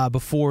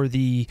before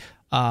the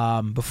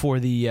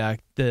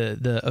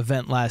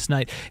event last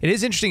night. It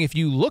is interesting if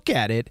you look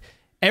at it.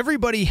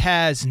 Everybody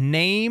has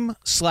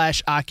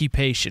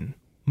name/occupation.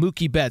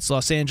 Mookie Betts,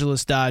 Los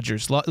Angeles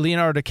Dodgers.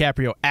 Leonardo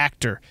DiCaprio,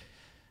 actor.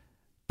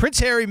 Prince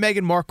Harry,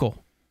 Meghan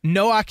Markle,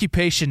 no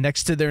occupation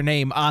next to their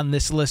name on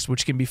this list,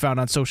 which can be found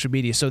on social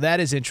media. So that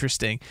is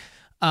interesting.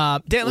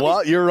 Dan,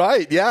 you're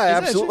right. Yeah,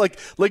 absolutely.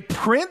 Like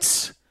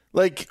Prince,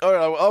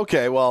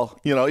 okay, well,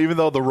 even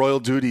though the royal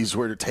duties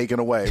were taken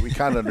away, we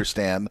kind of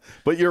understand.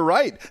 But you're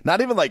right.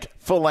 Not even like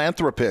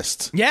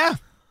philanthropists. Yeah.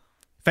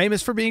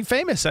 Famous for being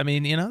famous. I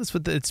mean, that's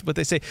what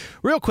they say.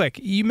 Real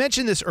quick, you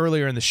mentioned this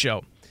earlier in the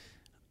show.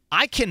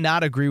 I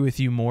cannot agree with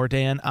you more,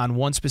 Dan, on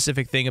one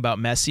specific thing about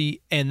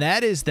Messi, and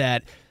that is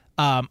that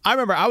I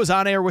remember I was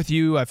on air with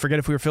you. I forget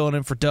if we were filling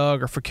in for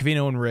Doug or for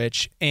Covino and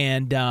Rich,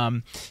 and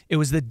it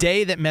was the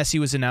day that Messi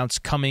was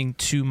announced coming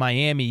to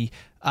Miami,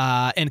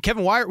 and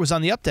Kevin Wyatt was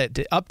on the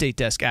update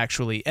desk,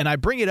 actually. And I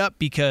bring it up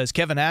because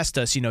Kevin asked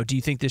us, do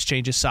you think this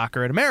changes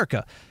soccer in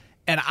America?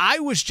 And I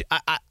was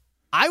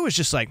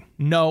just like,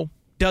 no.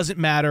 Doesn't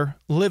matter.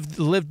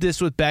 Lived this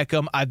with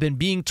Beckham. I've been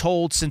being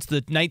told since the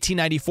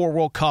 1994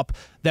 World Cup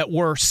that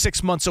we're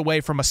 6 months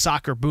away from a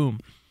soccer boom.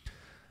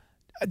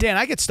 Dan,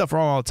 I get stuff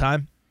wrong all the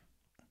time.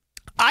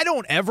 I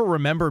don't ever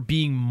remember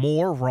being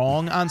more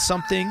wrong on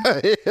something.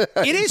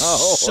 It is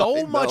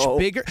so much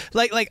bigger.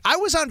 Like I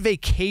was on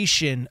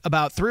vacation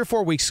about 3 or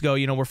 4 weeks ago.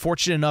 We're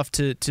fortunate enough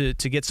to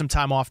get some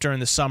time off during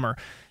the summer.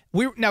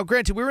 Now,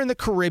 granted, we were in the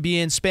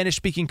Caribbean,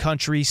 Spanish-speaking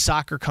country,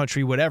 soccer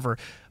country, whatever.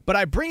 But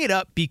I bring it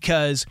up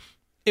because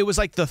it was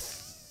like the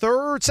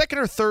second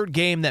or third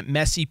game that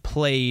Messi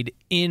played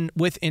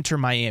with Inter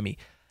Miami.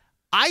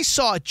 I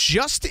saw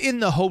just in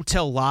the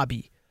hotel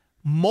lobby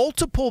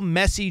multiple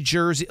Messi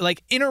jerseys,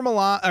 like Inter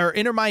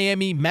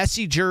Miami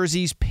Messi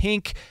jerseys,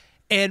 pink.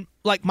 And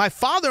like my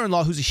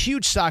father-in-law, who's a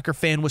huge soccer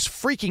fan, was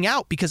freaking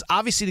out because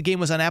obviously the game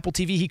was on Apple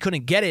TV. He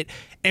couldn't get it.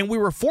 And we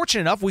were fortunate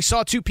enough. We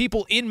saw 2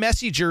 people in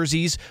Messi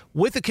jerseys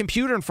with a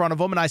computer in front of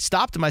them. And I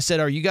stopped them. I said,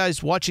 "Are you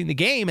guys watching the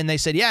game?" And they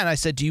said, "Yeah." And I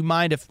said, "Do you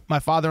mind if my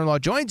father-in-law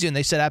joins you?" And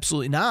they said,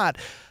 "Absolutely not."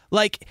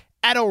 Like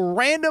at a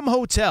random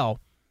hotel,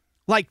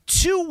 like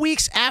 2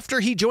 weeks after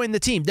he joined the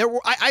team,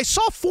 I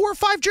saw 4 or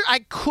 5 jerseys.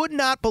 I could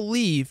not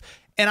believe.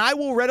 And I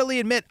will readily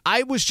admit,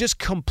 I was just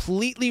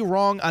completely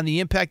wrong on the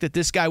impact that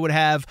this guy would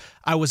have.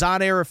 I was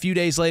on air a few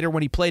days later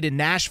when he played in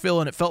Nashville,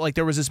 and it felt like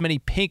there was as many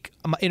pink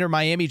Inter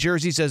Miami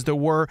jerseys as there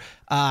were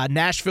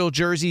Nashville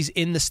jerseys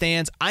in the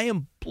stands. I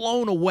am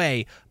blown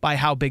away by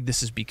how big this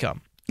has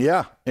become.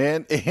 Yeah,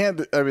 and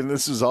I mean,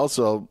 this is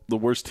also the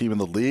worst team in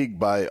the league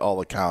by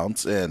all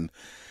accounts. And,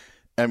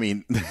 I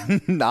mean,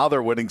 now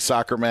they're winning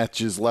soccer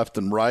matches left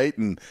and right,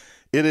 and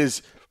it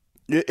is –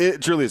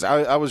 It truly is.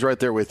 I was right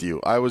there with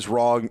you. I was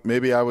wrong.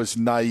 Maybe I was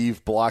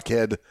naive,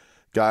 blockhead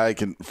guy. I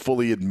can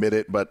fully admit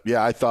it. But,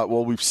 yeah, I thought,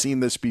 well, we've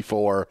seen this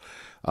before.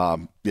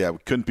 We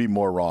couldn't be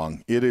more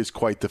wrong. It is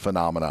quite the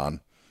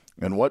phenomenon.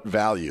 And what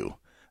value.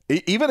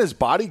 Even his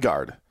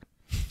bodyguard.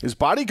 His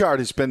bodyguard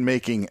has been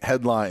making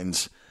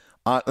headlines,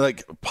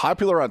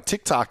 popular on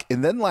TikTok.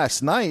 And then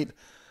last night,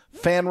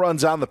 fan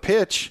runs on the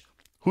pitch.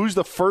 Who's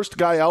the first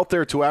guy out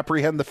there to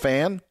apprehend the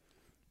fan?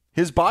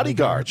 His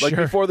bodyguard, sure.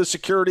 Before the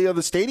security of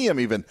the stadium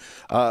even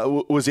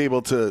was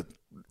able to,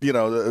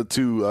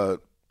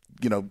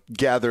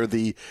 gather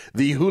the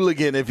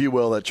hooligan, if you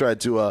will, that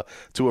tried to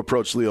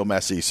approach Leo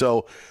Messi.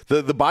 So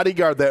the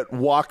bodyguard that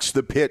walks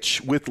the pitch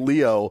with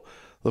Leo,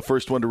 the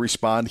first one to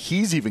respond,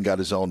 he's even got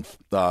his own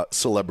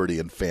celebrity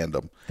and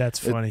fandom. That's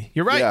funny.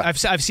 You're right. Yeah.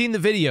 I've seen the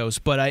videos,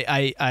 but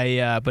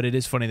but it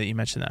is funny that you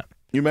mentioned that.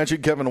 You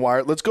mentioned Kevin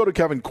Wyatt. Let's go to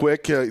Kevin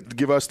quick.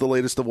 Give us the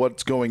latest of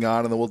what's going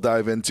on, and then we'll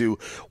dive into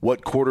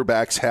what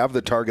quarterbacks have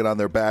the target on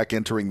their back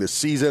entering this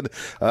season.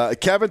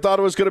 Kevin thought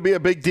it was going to be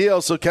a big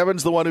deal, so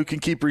Kevin's the one who can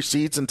keep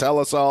receipts and tell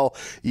us all,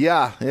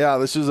 yeah,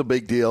 this is a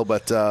big deal.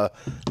 But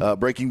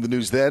breaking the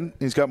news then,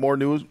 he's got more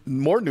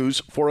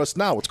news for us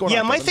now. What's going on,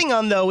 Yeah, my Kevin? thing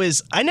on, though,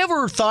 is I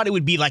never thought it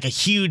would be like a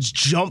huge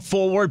jump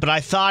forward, but I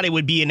thought it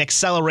would be an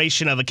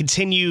acceleration of a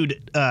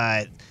continued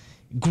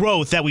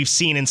growth that we've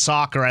seen in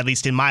soccer, at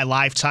least in my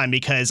lifetime,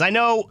 because I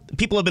know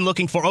people have been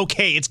looking for,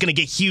 okay, it's going to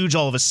get huge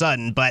all of a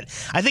sudden. But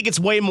I think it's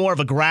way more of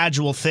a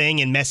gradual thing,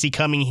 and Messi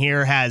coming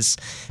here has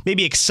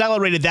maybe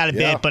accelerated that a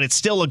bit, but it's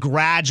still a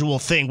gradual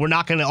thing. We're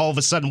not going to all of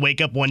a sudden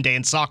wake up one day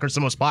and soccer's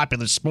the most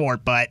popular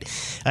sport, but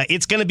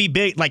it's going to be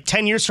big. Like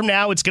 10 years from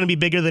now, it's going to be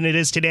bigger than it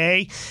is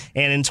today.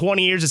 And in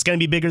 20 years, it's going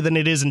to be bigger than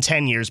it is in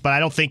 10 years. But I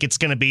don't think it's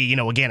going to be,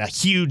 again, a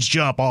huge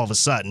jump all of a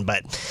sudden.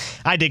 But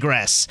I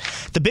digress.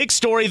 The big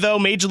story, though,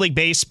 Major League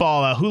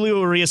Baseball, Julio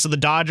Urias of the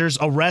Dodgers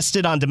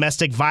arrested on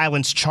domestic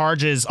violence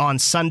charges on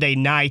Sunday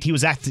night. He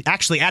was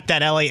actually at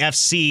that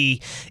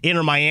LAFC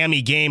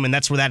Inter-Miami game, and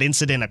that's where that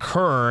incident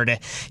occurred.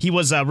 He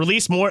was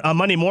released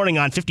Monday morning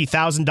on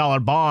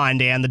 $50,000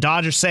 bond, and the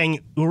Dodgers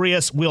saying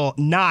Urias will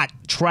not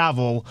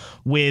travel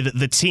with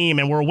the team.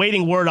 And we're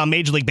awaiting word on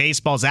Major League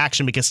Baseball's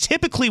action, because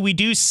typically we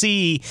do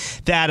see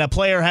that a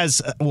player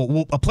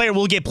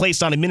will get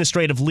placed on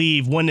administrative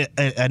leave when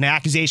an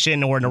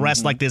accusation or an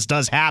arrest like this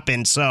does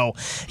happen. So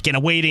again,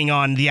 awaiting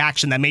on the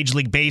action that Major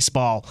League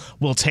Baseball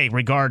will take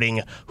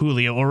regarding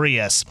Julio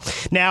Urias.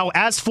 Now,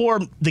 as for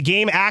the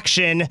game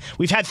action,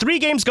 we've had 3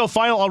 games go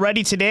final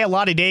already today, a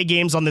lot of day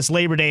games on this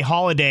Labor Day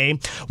holiday.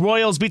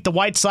 Royals beat the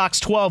White Sox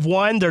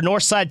 12-1. Their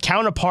Northside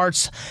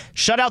counterparts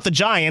shut out the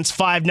Giants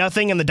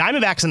 5-0, and the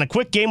Diamondbacks in a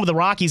quick game with the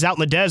Rockies out in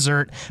the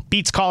desert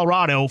beats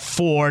Colorado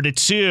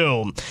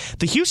 4-2.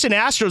 The Houston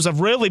Astros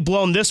have really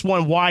blown this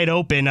one wide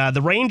open.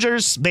 The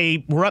Rangers,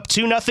 they were up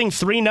 2-0,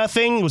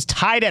 3-0, was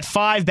tied at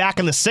 5 back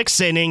in the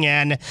 6th inning,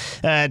 and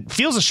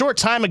feels a short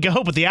time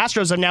ago, but the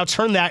Astros have now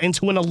turned that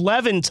into an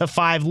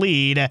 11-5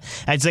 lead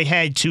as they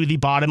head to the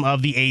bottom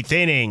of the 8th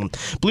inning.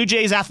 Blue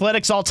Jays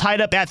Athletics all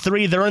tied up at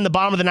 3. They're in the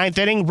bottom of the 9th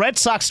inning. Red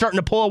Sox starting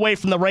to pull away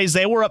from the Rays.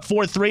 They were up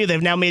 4-3.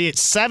 They've now made it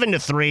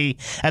 7-3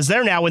 as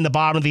they're now in the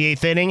bottom of the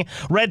 8th inning.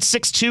 Reds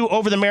 6-2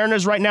 over the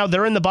Mariners right now.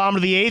 They're in the bottom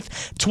of the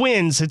 8th.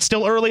 Twins, it's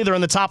still early. They're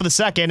in the top of the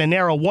 2nd, and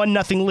narrow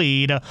 1-0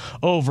 lead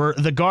over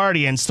the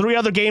Guardians. 3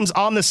 other games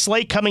on the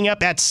slate coming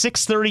up at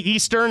 6:30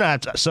 Eastern.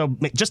 So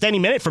just any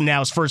minute from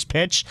now is first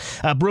pitch.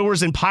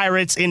 Brewers and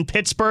Pirates in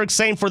Pittsburgh.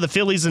 Same for the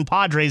Phillies and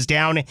Padres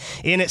down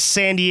in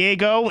San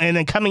Diego. And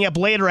then coming up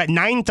later at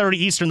 9:30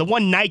 Eastern, the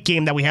one night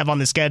game that we have on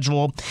the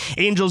schedule,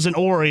 Angels and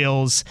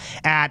Orioles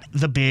at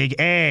the Big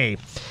A.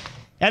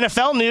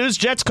 NFL news,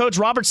 Jets coach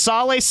Robert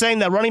Saleh saying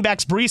that running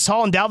backs Breece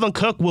Hall and Dalvin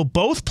Cook will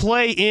both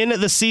play in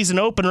the season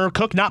opener.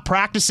 Cook not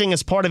practicing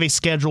as part of a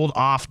scheduled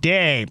off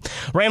day.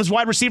 Rams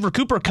wide receiver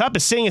Cooper Kupp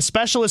is seeing a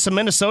specialist in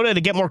Minnesota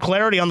to get more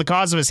clarity on the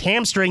cause of his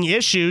hamstring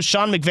issues.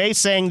 Sean McVay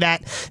saying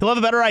that he'll have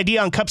a better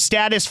idea on Kupp's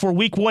status for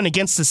week 1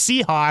 against the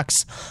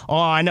Seahawks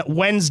on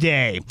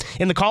Wednesday.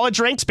 In the college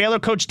ranks, Baylor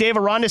coach Dave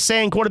Aranda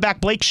saying quarterback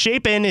Blake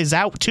Shapen is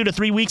out 2 to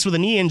 3 weeks with a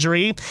knee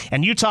injury.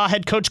 And Utah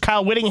head coach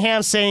Kyle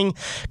Whittingham saying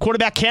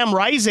quarterback Cam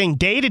Rising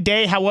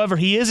day-to-day. However,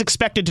 he is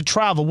expected to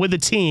travel with the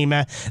team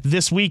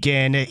this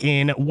weekend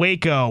in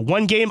Waco.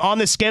 One game on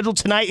the schedule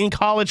tonight in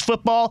college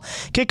football.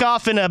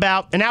 Kickoff in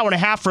about an hour and a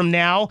half from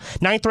now.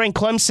 9th-ranked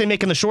Clemson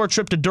making the short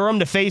trip to Durham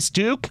to face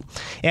Duke.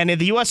 And in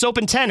the U.S.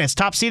 Open tennis,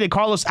 top-seeded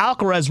Carlos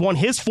Alcaraz won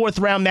his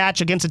 4th-round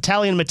match against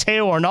Italian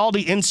Matteo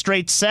Arnaldi in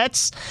straight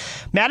sets.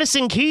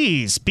 Madison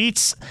Keys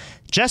beats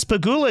Jess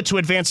Pegula to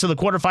advance to the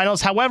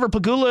quarterfinals. However,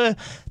 Pegula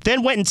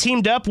then went and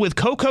teamed up with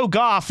Coco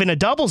Gauff in a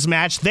doubles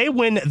match. They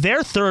win their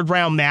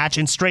 3rd-round match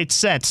in straight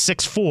sets,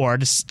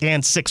 6-4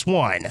 and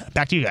 6-1.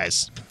 Back to you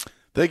guys.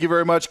 Thank you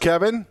very much,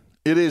 Kevin.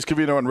 It is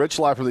Covino and Rich,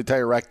 live from the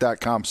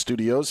TireRack.com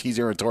studios. He's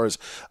Aaron Torres.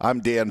 I'm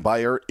Dan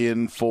Beyer,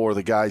 in for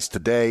the guys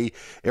today.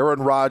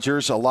 Aaron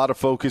Rodgers, a lot of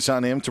focus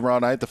on him tomorrow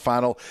night, the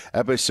final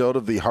episode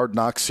of the Hard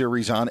Knocks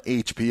series on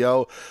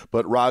HBO.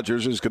 But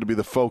Rodgers is going to be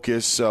the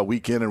focus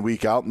week in and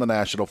week out in the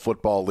National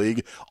Football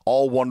League.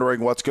 All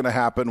wondering what's going to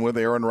happen with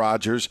Aaron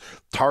Rodgers.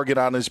 Target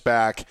on his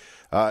back.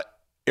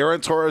 Aaron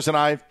Torres and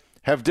I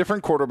have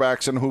different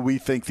quarterbacks and who we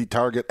think the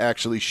target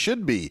actually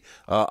should be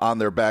on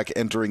their back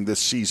entering this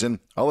season.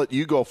 I'll let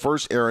you go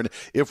first, Aaron.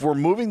 If we're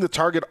moving the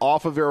target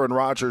off of Aaron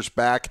Rodgers'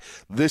 back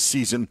this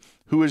season,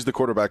 who is the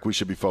quarterback we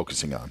should be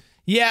focusing on?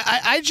 Yeah,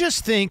 I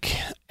just think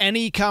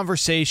any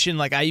conversation,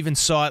 like I even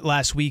saw it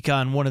last week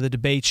on one of the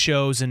debate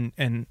shows,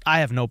 and I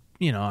have no,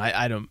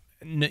 I don't,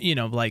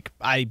 like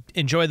I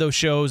enjoy those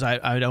shows.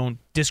 I don't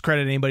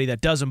discredit anybody that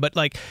doesn't, but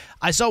like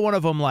I saw one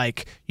of them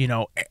like,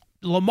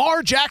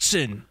 Lamar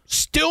Jackson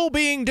still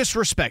being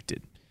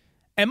disrespected.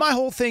 And my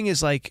whole thing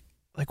is like,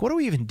 what are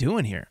we even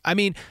doing here? I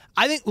mean,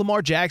 I think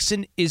Lamar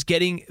Jackson is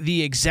getting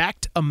the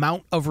exact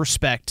amount of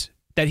respect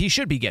that he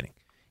should be getting.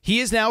 He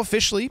is now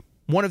officially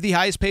one of the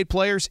highest paid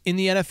players in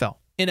the NFL,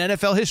 in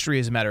NFL history,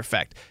 as a matter of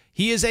fact.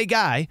 He is a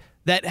guy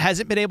that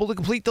hasn't been able to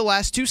complete the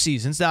last 2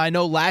 seasons. Now, I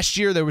know last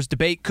year there was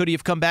debate. Could he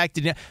have come back?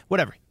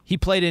 Whatever. He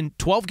played in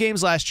 12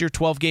 games last year,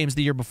 12 games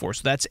the year before.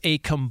 So that's a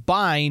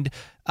combined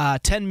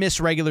 10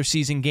 missed regular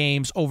season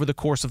games over the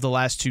course of the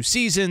last 2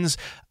 seasons.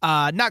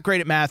 Not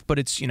great at math, but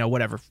it's,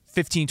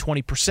 15,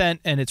 20%,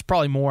 and it's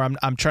probably more.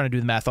 I'm trying to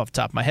do the math off the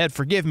top of my head.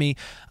 Forgive me.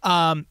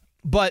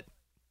 But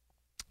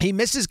he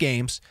misses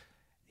games.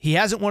 He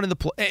hasn't won in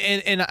the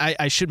and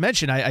I should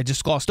mention, I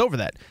just glossed over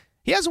that.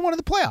 He hasn't won in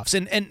the playoffs.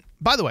 And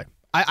by the way,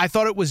 I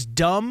thought it was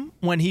dumb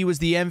when he was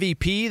the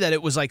MVP that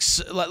it was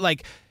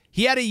like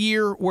he had a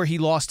year where he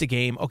lost a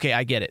game. Okay,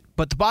 I get it.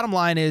 But the bottom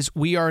line is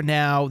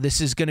this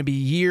is going to be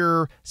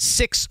year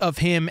 6 of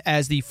him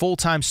as the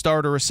full-time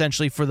starter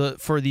essentially for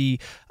the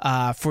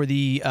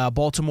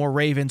Baltimore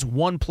Ravens.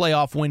 1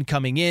 playoff win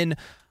coming in.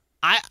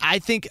 I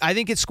think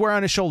it's square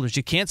on his shoulders.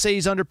 You can't say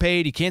he's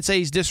underpaid. You can't say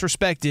he's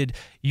disrespected.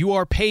 You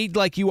are paid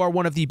like you are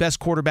one of the best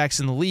quarterbacks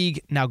in the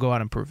league. Now go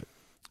out and prove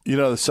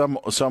it.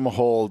 Some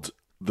hold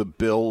the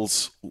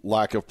Bills'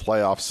 lack of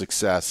playoff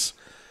success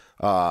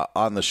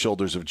on the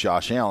shoulders of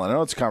Josh Allen. I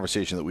know it's a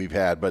conversation that we've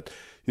had, but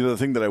the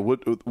thing that I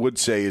would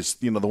say is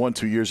the one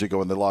 2 years ago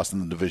when they lost in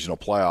the divisional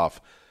playoff.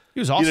 He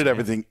was awesome. He did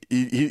everything.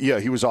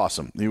 He was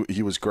awesome.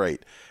 He was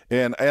great,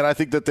 and I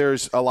think that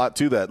there's a lot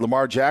to that.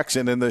 Lamar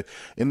Jackson in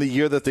the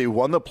year that they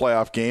won the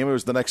playoff game, it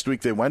was the next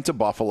week they went to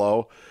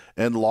Buffalo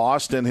and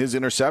lost, and his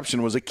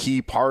interception was a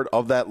key part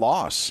of that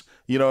loss.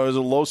 It was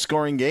a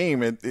low-scoring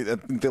game. I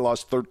think they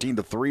lost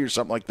 13-3 or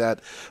something like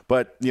that.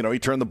 But he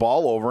turned the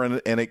ball over,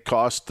 and it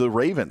cost the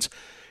Ravens.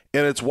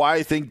 And it's why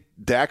I think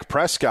Dak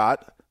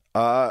Prescott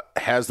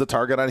has the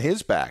target on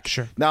his back.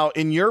 Sure. Now,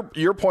 in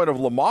your point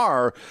of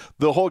Lamar,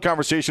 the whole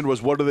conversation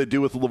was what do they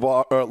do with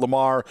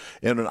Lamar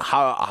and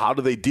how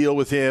do they deal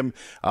with him?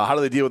 How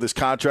do they deal with his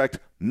contract?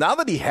 Now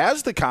that he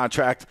has the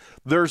contract,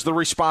 there's the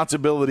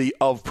responsibility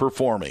of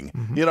performing.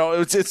 Mm-hmm.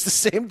 It's the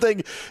same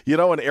thing,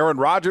 when Aaron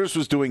Rodgers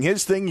was doing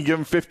his thing, you give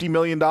him $50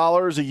 million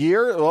a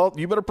year, well,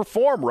 you better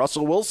perform.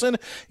 Russell Wilson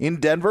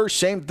in Denver,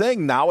 same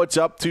thing. Now it's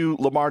up to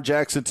Lamar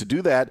Jackson to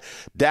do that.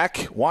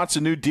 Dak wants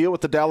a new deal with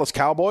the Dallas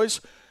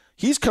Cowboys.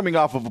 He's coming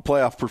off of a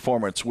playoff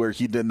performance where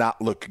he did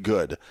not look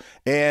good.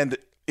 And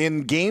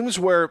in games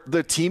where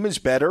the team is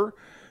better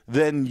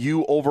than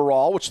you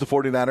overall, which the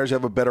 49ers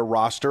have a better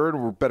roster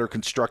and were better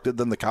constructed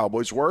than the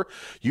Cowboys were,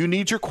 you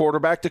need your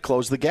quarterback to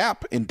close the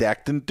gap, and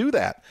Dak didn't do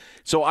that.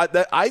 So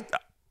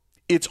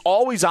it's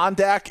always on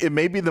Dak. It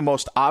may be the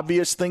most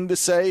obvious thing to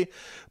say,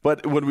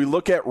 but when we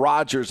look at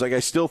Rodgers, I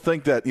still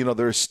think that,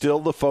 there's still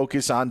the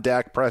focus on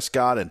Dak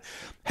Prescott. And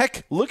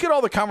heck, look at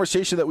all the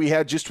conversation that we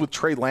had just with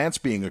Trey Lance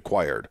being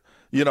acquired,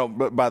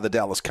 by the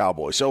Dallas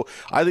Cowboys. So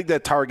I think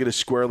that target is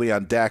squarely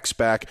on Dak's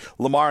back.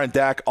 Lamar and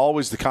Dak,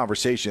 always the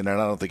conversation,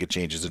 and I don't think it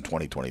changes in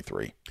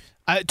 2023.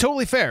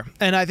 Totally fair.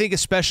 And I think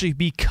especially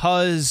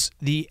because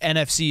the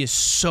NFC is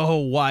so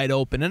wide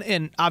open,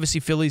 and obviously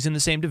Philly's in the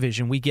same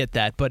division, we get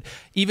that, but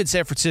even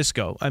San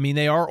Francisco,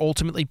 they are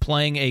ultimately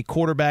playing a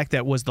quarterback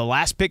that was the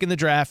last pick in the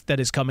draft that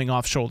is coming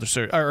off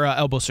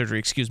elbow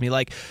surgery,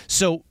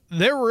 so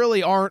there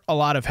really aren't a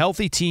lot of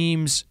healthy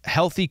teams,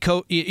 healthy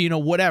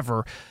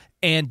whatever.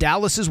 And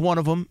Dallas is one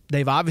of them.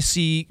 They've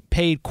obviously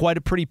paid quite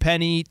a pretty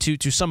penny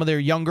to some of their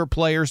younger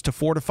players to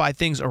fortify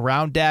things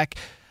around Dak.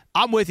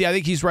 I'm with you. I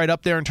think he's right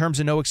up there in terms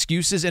of no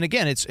excuses. And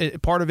again,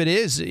 part of it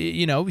is,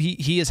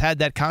 he has had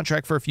that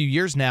contract for a few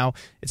years now.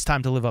 It's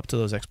time to live up to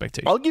those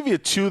expectations. I'll give you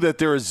 2 that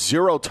there is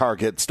 0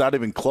 target. It's not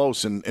even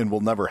close and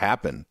will never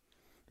happen.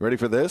 Ready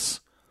for this?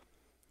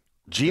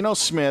 Geno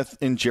Smith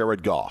and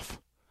Jared Goff.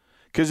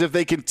 Because if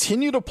they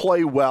continue to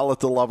play well at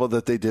the level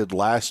that they did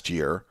last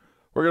year,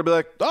 we're going to be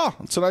like, oh,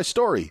 it's a nice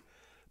story.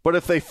 But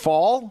if they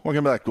fall, we're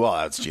going to be like, well,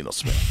 that's Geno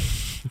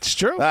Smith. It's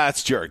true.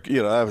 That's Jared.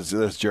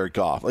 That's Jared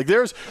Goff.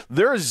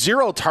 There's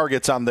 0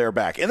 targets on their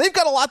back, and they've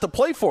got a lot to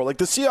play for.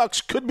 The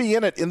Seahawks could be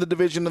in it in the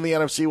division in the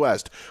NFC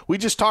West. We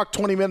just talked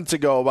 20 minutes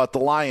ago about the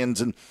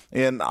Lions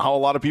and how a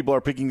lot of people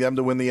are picking them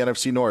to win the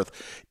NFC North.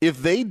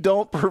 If they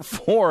don't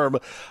perform,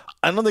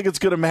 I don't think it's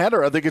going to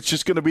matter. I think it's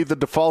just going to be the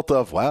default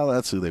of, well,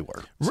 that's who they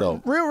were.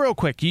 So real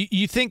quick,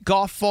 you think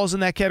Goff falls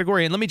in that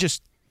category? And let me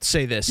just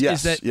say this.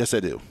 Yes, I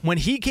do. When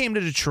he came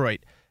to Detroit,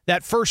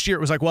 that first year it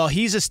was like, well,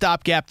 he's a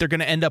stopgap. They're going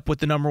to end up with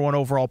the number 1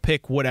 overall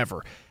pick,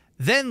 whatever.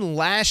 Then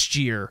last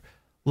year,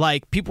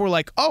 people were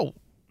like, oh,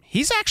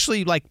 he's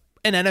actually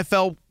an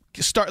NFL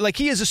start.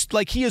 He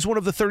is one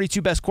of the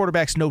 32 best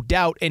quarterbacks, no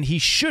doubt, and he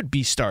should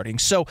be starting.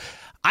 So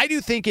I do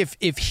think if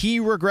he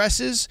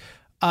regresses,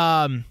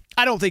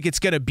 I don't think it's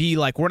going to be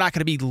we're not going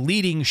to be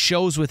leading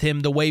shows with him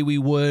the way we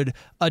would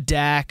a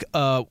Dak,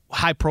 a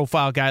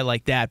high-profile guy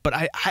like that.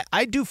 But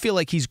I do feel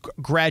like he's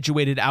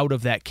graduated out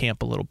of that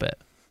camp a little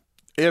bit.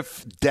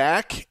 If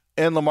Dak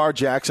and Lamar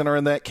Jackson are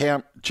in that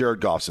camp, Jared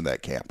Goff's in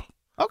that camp.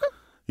 Okay.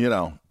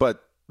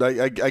 But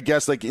I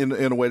guess in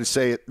a way to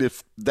say it,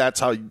 if that's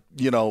how,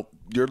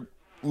 you're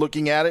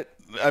looking at it,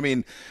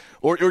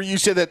 or you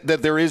say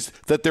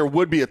that there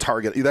would be a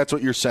target. That's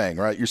what you're saying,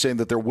 right? You're saying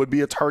that there would be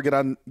a target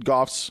on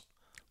Goff's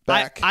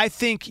back? I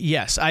think,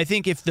 yes. I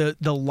think if the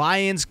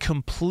Lions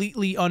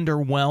completely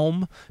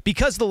underwhelm,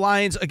 because the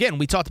Lions, again,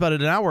 we talked about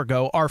it an hour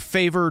ago, are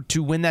favored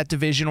to win that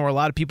division, or a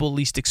lot of people at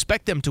least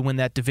expect them to win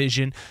that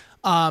division.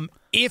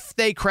 If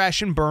they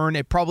crash and burn,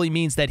 it probably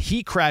means that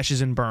he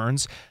crashes and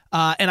burns.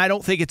 And I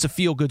don't think it's a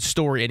feel-good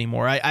story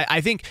anymore.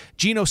 I think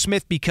Geno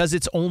Smith, because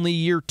it's only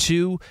year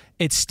 2,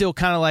 it's still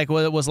kind of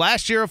well, it was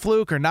last year a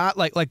fluke or not.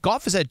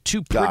 Goff has had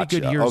 2 pretty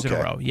good years in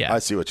a row. Yeah, I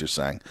see what you're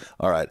saying.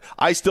 All right.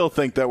 I still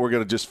think that we're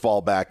going to just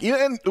fall back.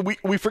 And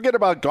we forget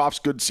about Goff's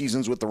good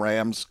seasons with the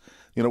Rams.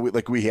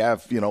 We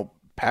have,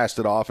 passed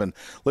it off. And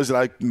listen,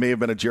 I may have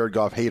been a Jared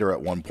Goff hater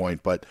at one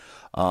point, but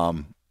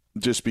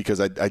just because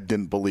I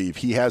didn't believe.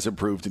 He has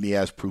improved, and he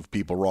has proved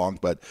people wrong.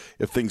 But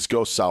if things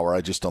go sour,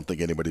 I just don't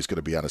think anybody's going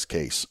to be on his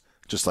case,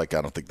 just like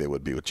I don't think they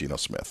would be with Geno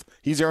Smith.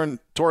 He's Aaron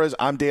Torres.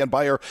 I'm Dan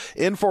Beyer,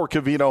 in for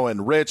Covino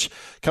and Rich.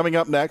 Coming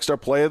up next, our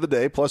play of the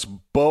day, plus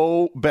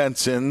Bo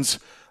Benson's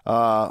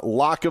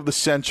lock of the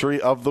century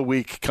of the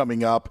week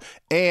coming up.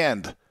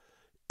 And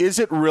is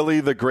it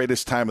really the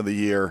greatest time of the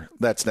year?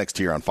 That's next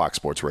here on Fox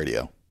Sports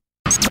Radio.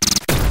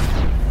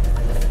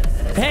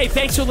 Hey,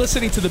 thanks for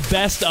listening to the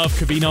Best of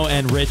Covino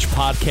and Rich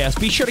podcast.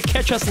 Be sure to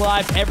catch us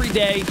live every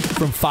day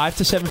from 5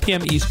 to 7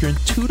 p.m. Eastern,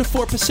 2 to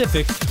 4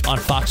 Pacific on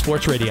Fox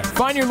Sports Radio.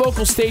 Find your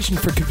local station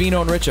for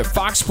Covino and Rich at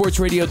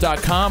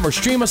foxsportsradio.com or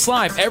stream us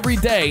live every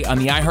day on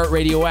the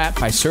iHeartRadio app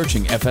by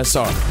searching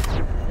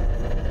FSR.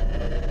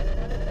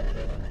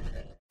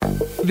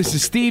 This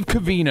is Steve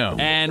Covino.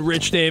 And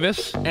Rich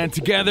Davis. And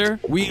together,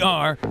 we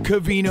are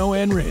Covino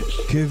and Rich.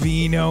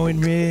 Covino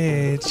and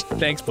Rich.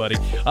 Thanks, buddy.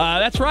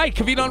 That's right.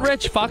 Covino and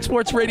Rich, Fox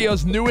Sports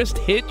Radio's newest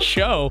hit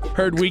show.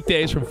 Heard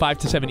weekdays from 5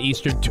 to 7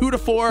 Eastern, 2 to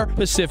 4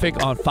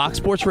 Pacific on Fox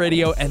Sports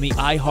Radio and the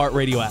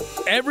iHeartRadio app.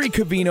 Every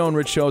Covino and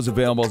Rich show is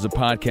available as a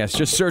podcast.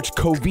 Just search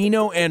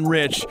Covino and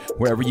Rich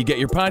wherever you get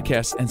your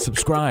podcasts and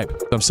subscribe.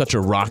 I'm such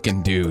a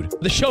rockin' dude.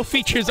 The show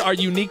features our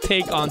unique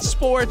take on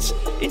sports,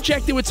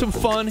 injected with some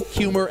fun,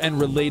 humor, and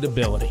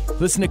relatability.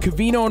 Listen to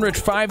Covino and Rich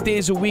 5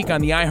 days a week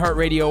on the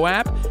iHeartRadio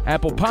app,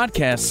 Apple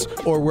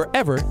Podcasts, or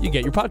wherever you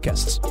get your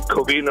podcasts.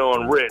 Covino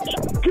and Rich,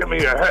 give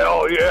me a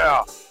hell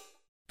yeah.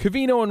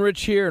 Covino and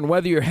Rich here, and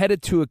whether you're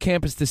headed to a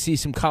campus to see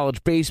some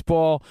college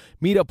baseball,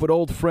 meet up with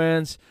old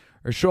friends,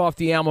 or show off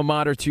the alma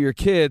mater to your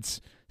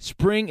kids,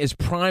 spring is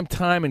prime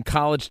time in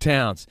college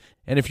towns.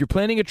 And if you're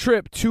planning a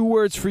trip, 2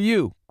 words for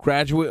you: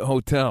 Graduate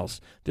Hotels.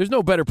 There's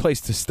no better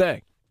place to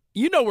stay.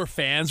 You know we're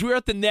fans. We were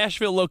at the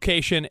Nashville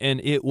location, and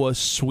it was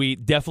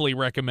sweet. Definitely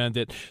recommend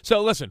it.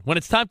 So listen, when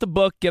it's time to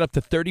book, get up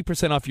to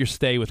 30% off your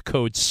stay with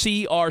code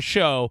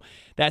CRSHOW.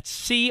 That's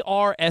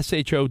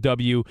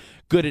CRSHOW.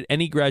 Good at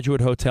any Graduate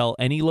Hotel,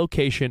 any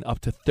location, up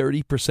to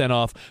 30%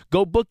 off.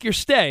 Go book your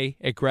stay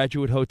at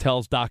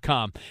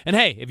graduatehotels.com. And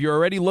hey, if you're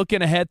already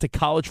looking ahead to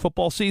college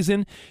football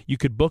season, you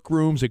could book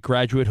rooms at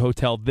Graduate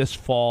Hotel this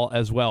fall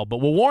as well. But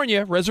we'll warn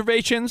you,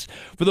 reservations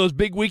for those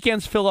big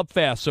weekends fill up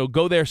fast, so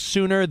go there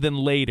sooner than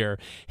later.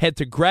 Head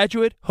to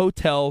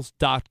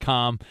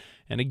graduatehotels.com.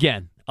 And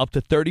again, up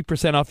to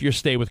 30% off your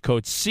stay with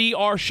code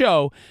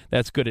CRSHOW.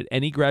 That's good at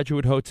any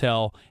Graduate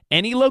Hotel,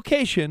 any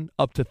location,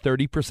 up to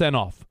 30%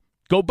 off.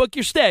 Go book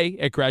your stay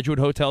at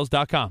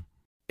graduatehotels.com.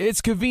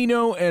 It's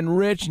Covino and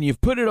Rich, and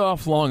you've put it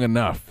off long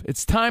enough.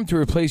 It's time to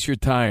replace your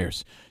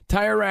tires.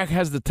 Tire Rack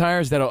has the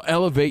tires that'll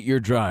elevate your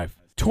drive.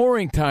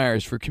 Touring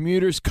tires for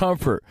commuters'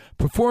 comfort,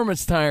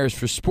 performance tires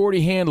for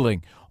sporty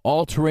handling,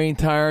 all-terrain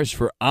tires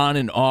for on-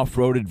 and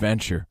off-road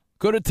adventure.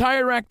 Go to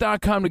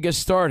TireRack.com to get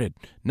started.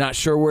 Not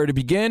sure where to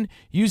begin?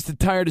 Use the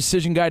Tire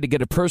Decision Guide to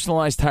get a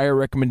personalized tire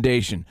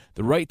recommendation.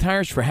 The right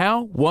tires for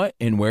how, what,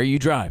 and where you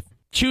drive.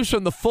 Choose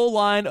from the full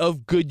line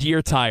of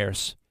Goodyear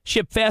tires.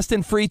 Ship fast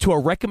and free to a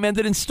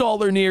recommended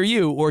installer near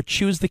you, or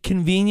choose the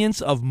convenience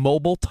of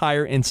mobile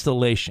tire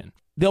installation.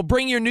 They'll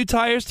bring your new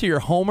tires to your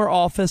home or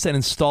office and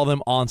install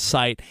them on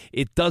site.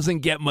 It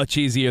doesn't get much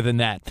easier than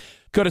that.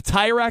 Go to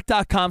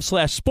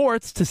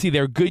TireRack.com/sports to see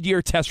their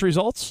Goodyear test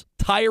results,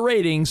 tire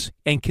ratings,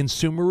 and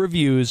consumer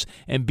reviews,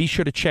 and be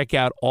sure to check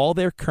out all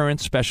their current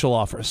special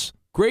offers.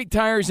 Great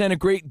tires and a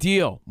great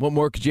deal. What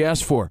more could you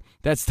ask for?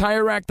 That's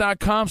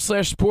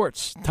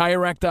TireRack.com/sports.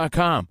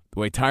 TireRack.com, the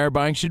way tire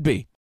buying should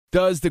be.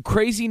 Does the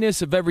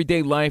craziness of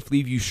everyday life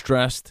leave you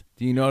stressed?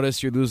 Do you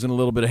notice you're losing a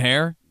little bit of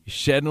hair? You're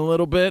shedding a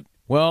little bit?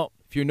 Well,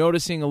 if you're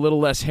noticing a little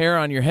less hair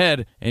on your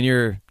head and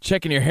you're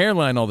checking your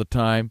hairline all the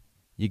time,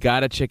 you got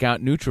to check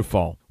out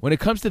Nutrafol. When it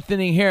comes to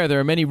thinning hair, there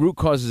are many root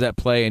causes at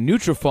play, and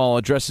Nutrafol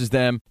addresses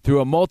them through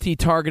a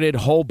multi-targeted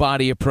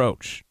whole-body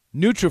approach.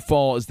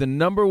 Nutrafol is the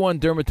 #1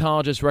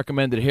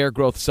 dermatologist-recommended hair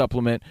growth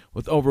supplement,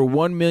 with over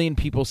 1 million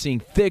people seeing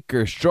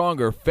thicker,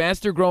 stronger,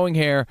 faster-growing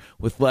hair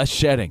with less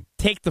shedding.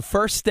 Take the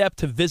first step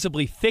to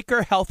visibly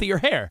thicker, healthier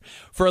hair.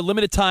 For a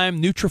limited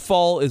time,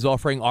 Nutrafol is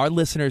offering our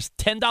listeners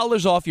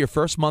 $10 off your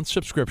first month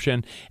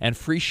subscription and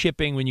free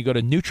shipping when you go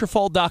to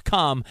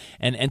Nutrafol.com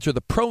and enter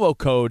the promo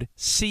code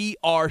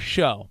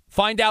CRSHOW.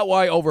 Find out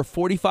why over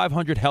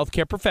 4,500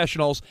 healthcare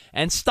professionals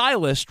and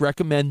stylists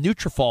recommend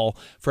Nutrafol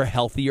for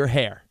healthier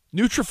hair.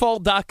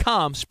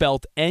 Nutrafol.com,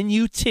 spelled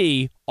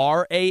Nutrafol.com,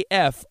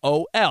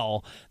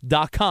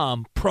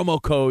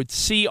 promo code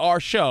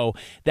CRSHOW.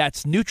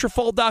 That's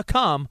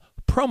Nutrafol.com,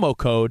 promo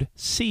code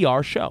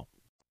CRSHOW.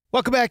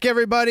 Welcome back,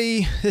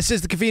 everybody. This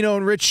is the Covino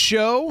and Rich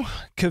Show.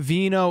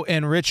 Covino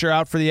and Rich are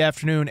out for the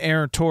afternoon.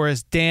 Aaron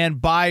Torres, Dan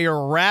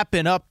Beyer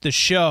wrapping up the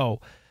show.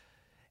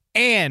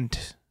 And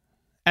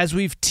as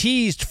we've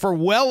teased for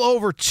well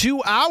over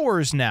 2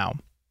 hours now,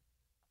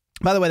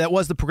 By the way, that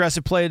was the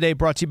Progressive Play Today,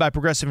 brought to you by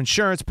Progressive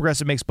Insurance.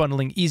 Progressive makes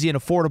bundling easy and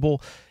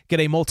affordable. Get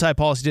a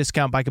multi-policy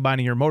discount by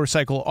combining your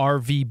motorcycle,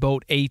 RV,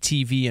 boat,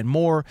 ATV, and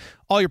more.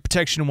 All your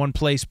protection in one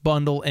place.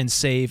 Bundle and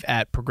save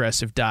at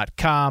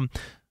Progressive.com.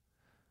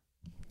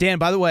 Dan,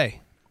 by the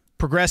way,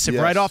 Progressive,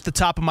 right off the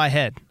top of my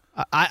head.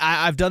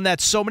 I've done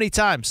that so many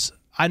times.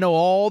 I know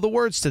all the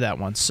words to that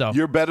one. So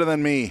you're better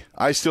than me.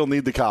 I still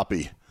need the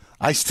copy.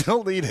 I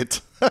still need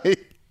it.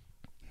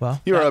 Well,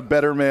 you're a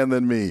better man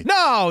than me.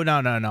 No,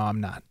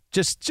 I'm not.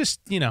 Just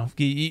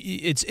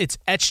it's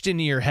etched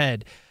into your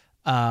head.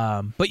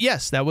 But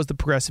yes, that was the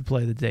Progressive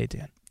Play of the day,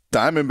 Dan.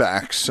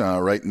 Diamondbacks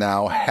right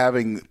now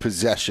having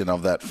possession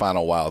of that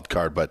final wild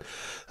card, but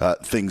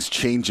things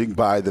changing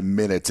by the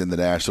minute in the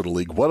National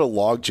League. What a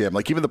logjam.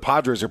 Like, even the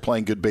Padres are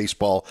playing good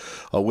baseball,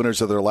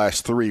 winners of their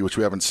last 3, which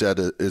we haven't said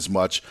as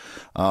much.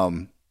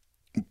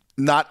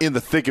 Not in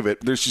the thick of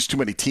it. There's just too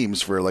many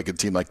teams for like a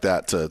team like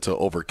that to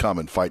overcome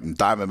and fight. And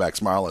Diamondbacks,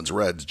 Marlins,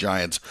 Reds,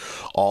 Giants,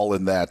 all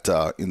in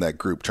that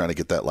group trying to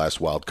get that last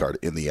wild card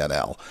in the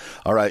NL.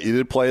 All right, you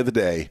did play of the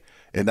day,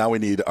 and now we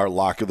need our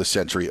lock of the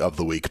century of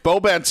the week. Bo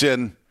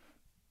Benson,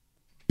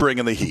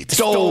 bringing the heat.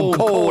 Stone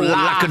Cold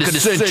Lock of the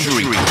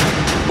Century.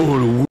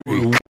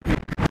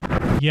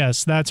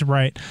 Yes, that's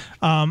right.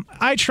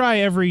 I try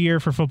every year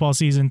for football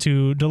season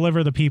to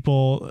deliver the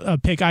people a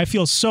pick I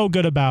feel so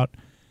good about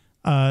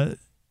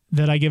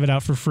that I give it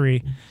out for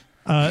free.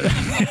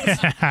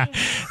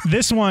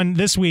 This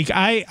week,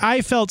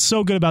 I felt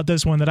so good about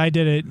this one that I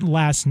did it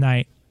last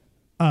night.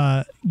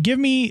 Give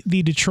me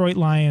the Detroit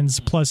Lions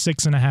plus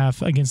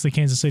 6.5 against the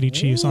Kansas City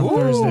Chiefs on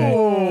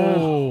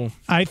Thursday.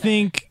 I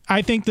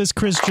think this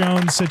Chris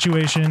Jones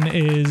situation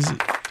is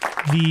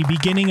the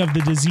beginning of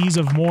the disease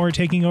of more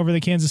taking over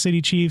the Kansas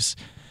City Chiefs.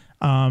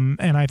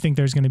 And I think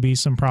there's going to be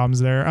some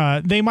problems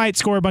there. They might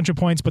score a bunch of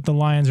points, but the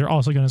Lions are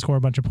also going to score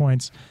a bunch of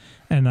points.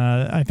 And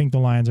I think the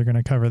Lions are going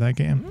to cover that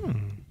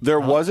game. There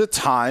was a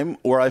time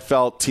where I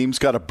felt teams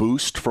got a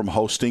boost from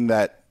hosting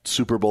that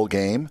Super Bowl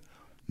game.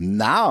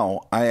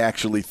 Now I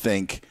actually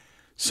think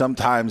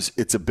sometimes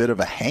it's a bit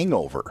of a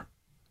hangover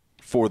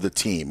for the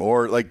team,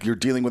 or like you're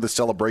dealing with a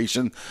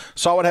celebration.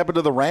 Saw what happened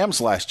to the Rams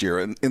last year.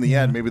 And in the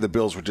end, maybe the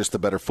Bills were just a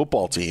better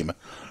football team.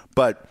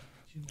 But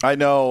I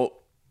know,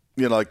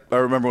 like I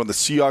remember when the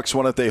Seahawks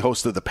won it, they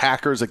hosted the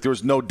Packers. Like, there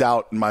was no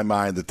doubt in my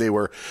mind that they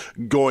were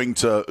going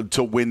to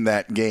win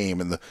that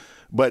game.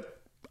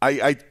 But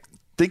I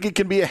think it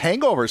can be a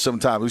hangover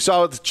sometimes. We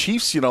saw the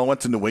Chiefs,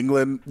 went to New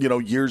England,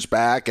 years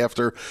back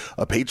after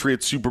a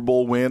Patriots Super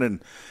Bowl win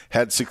and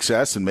had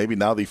success. And maybe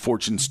now the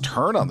fortunes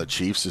turn on the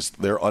Chiefs as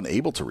they're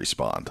unable to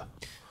respond.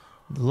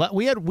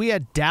 We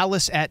had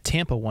Dallas at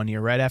Tampa one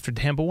year, right after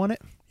Tampa won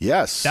it.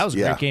 Yes, that was a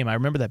great game. I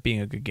remember that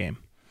being a good game.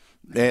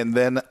 And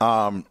then,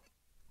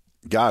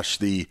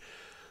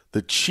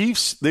 the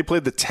Chiefs, they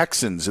played the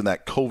Texans in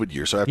that COVID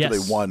year. So after they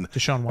won,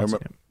 Deshaun Watson.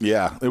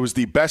 Yeah, it was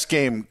the best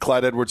game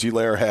Clyde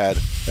Edwards-Helaire had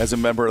as a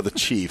member of the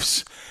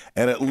Chiefs,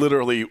 and it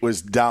literally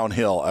was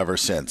downhill ever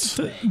since.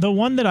 The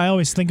one that I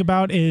always think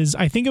about is,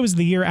 I think it was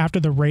the year after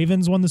the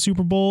Ravens won the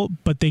Super Bowl,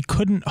 but they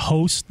couldn't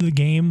host the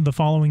game the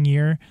following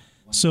year,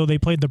 so they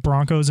played the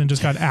Broncos and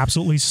just got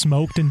absolutely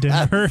smoked in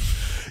Denver.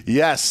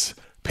 Yes.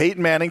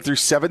 Peyton Manning threw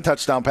 7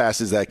 touchdown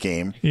passes that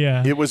game.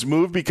 Yeah. It was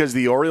moved because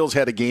the Orioles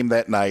had a game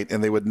that night,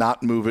 and they would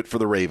not move it for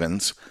the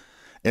Ravens.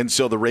 And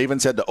so the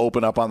Ravens had to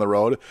open up on the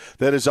road.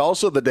 That is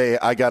also the day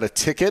I got a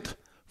ticket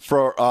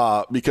for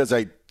because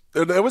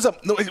was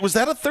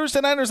that a Thursday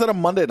night or was that a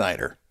Monday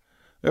nighter?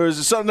 It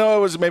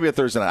was maybe a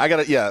Thursday night.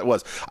 It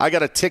was. I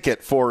got a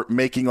ticket for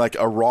making like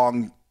a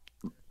wrong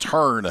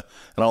turn, and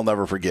I'll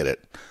never forget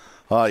it.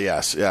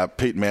 Yes. Yeah.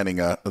 Peyton Manning,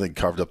 I think,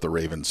 carved up the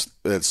Ravens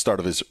at the start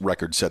of his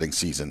record-setting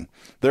season.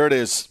 There it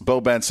is.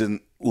 Bo Benson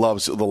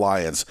loves the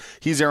Lions.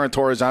 He's Aaron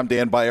Torres. I'm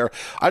Dan Beyer.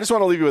 I just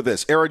want to leave you with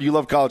this. Aaron, you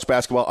love college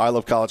basketball. I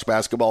love college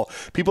basketball.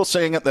 People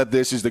saying that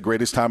this is the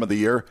greatest time of the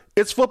year.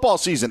 It's football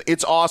season.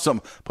 It's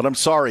awesome. But I'm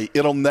sorry.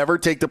 It'll never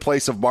take the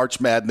place of March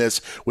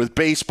Madness with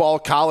baseball,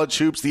 college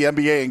hoops, the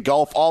NBA, and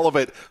golf, all of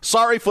it.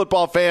 Sorry,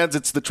 football fans.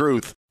 It's the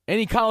truth.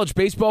 Any college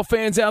baseball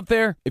fans out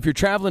there? If you're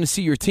traveling to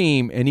see your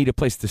team and need a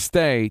place to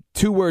stay,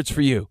 2 words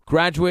for you: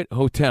 Graduate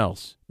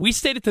Hotels. We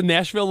stayed at the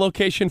Nashville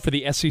location for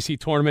the SEC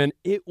tournament.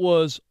 It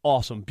was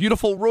awesome.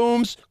 Beautiful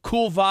rooms,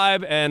 cool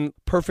vibe, and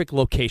perfect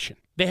location.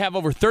 They have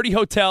over 30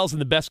 hotels in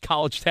the best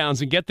college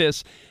towns. And get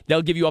this,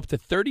 they'll give you up to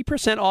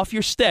 30% off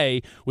your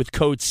stay with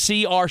code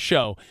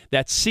CRSHOW.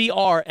 That's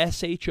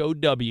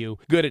CRSHOW.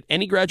 Good at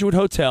any Graduate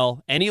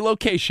Hotel, any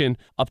location,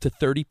 up to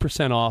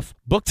 30% off.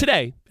 Book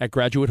today at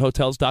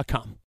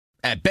graduatehotels.com.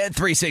 At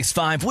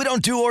Bet365, we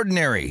don't do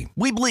ordinary.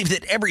 We believe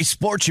that every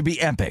sport should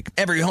be epic.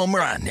 Every home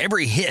run,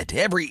 every hit,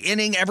 every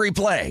inning, every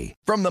play.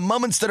 From the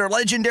moments that are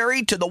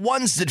legendary to the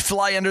ones that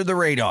fly under the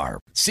radar.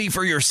 See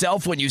for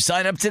yourself when you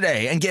sign up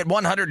today and get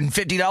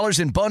 $150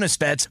 in bonus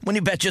bets when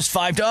you bet just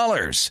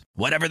 $5.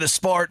 Whatever the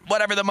sport,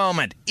 whatever the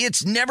moment,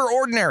 it's never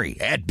ordinary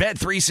at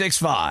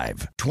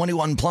Bet365.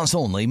 21 plus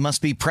only.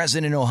 Must be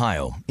present in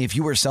Ohio. If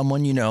you or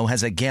someone you know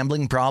has a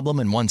gambling problem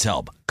and wants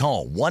help,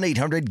 call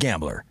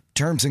 1-800-GAMBLER.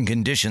 Terms and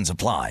conditions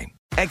apply.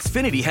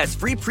 Xfinity has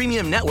free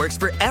premium networks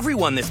for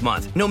everyone this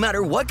month, no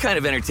matter what kind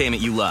of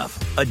entertainment you love.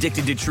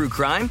 Addicted to true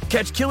crime?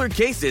 Catch killer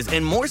cases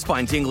and more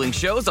spine-tingling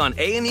shows on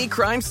A&E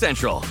Crime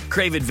Central.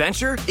 Crave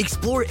adventure?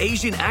 Explore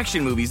Asian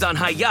action movies on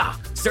Hi-Ya.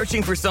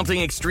 Searching for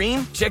something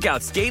extreme? Check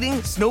out skating,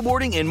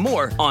 snowboarding, and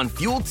more on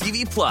Fuel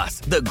TV Plus,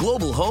 the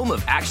global home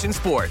of action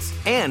sports.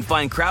 And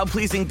find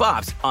crowd-pleasing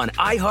bops on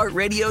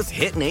iHeartRadio's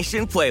Hit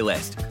Nation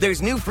playlist.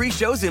 There's new free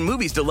shows and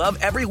movies to love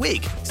every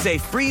week. Say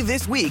free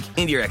this week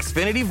in your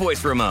Xfinity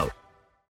voice remote.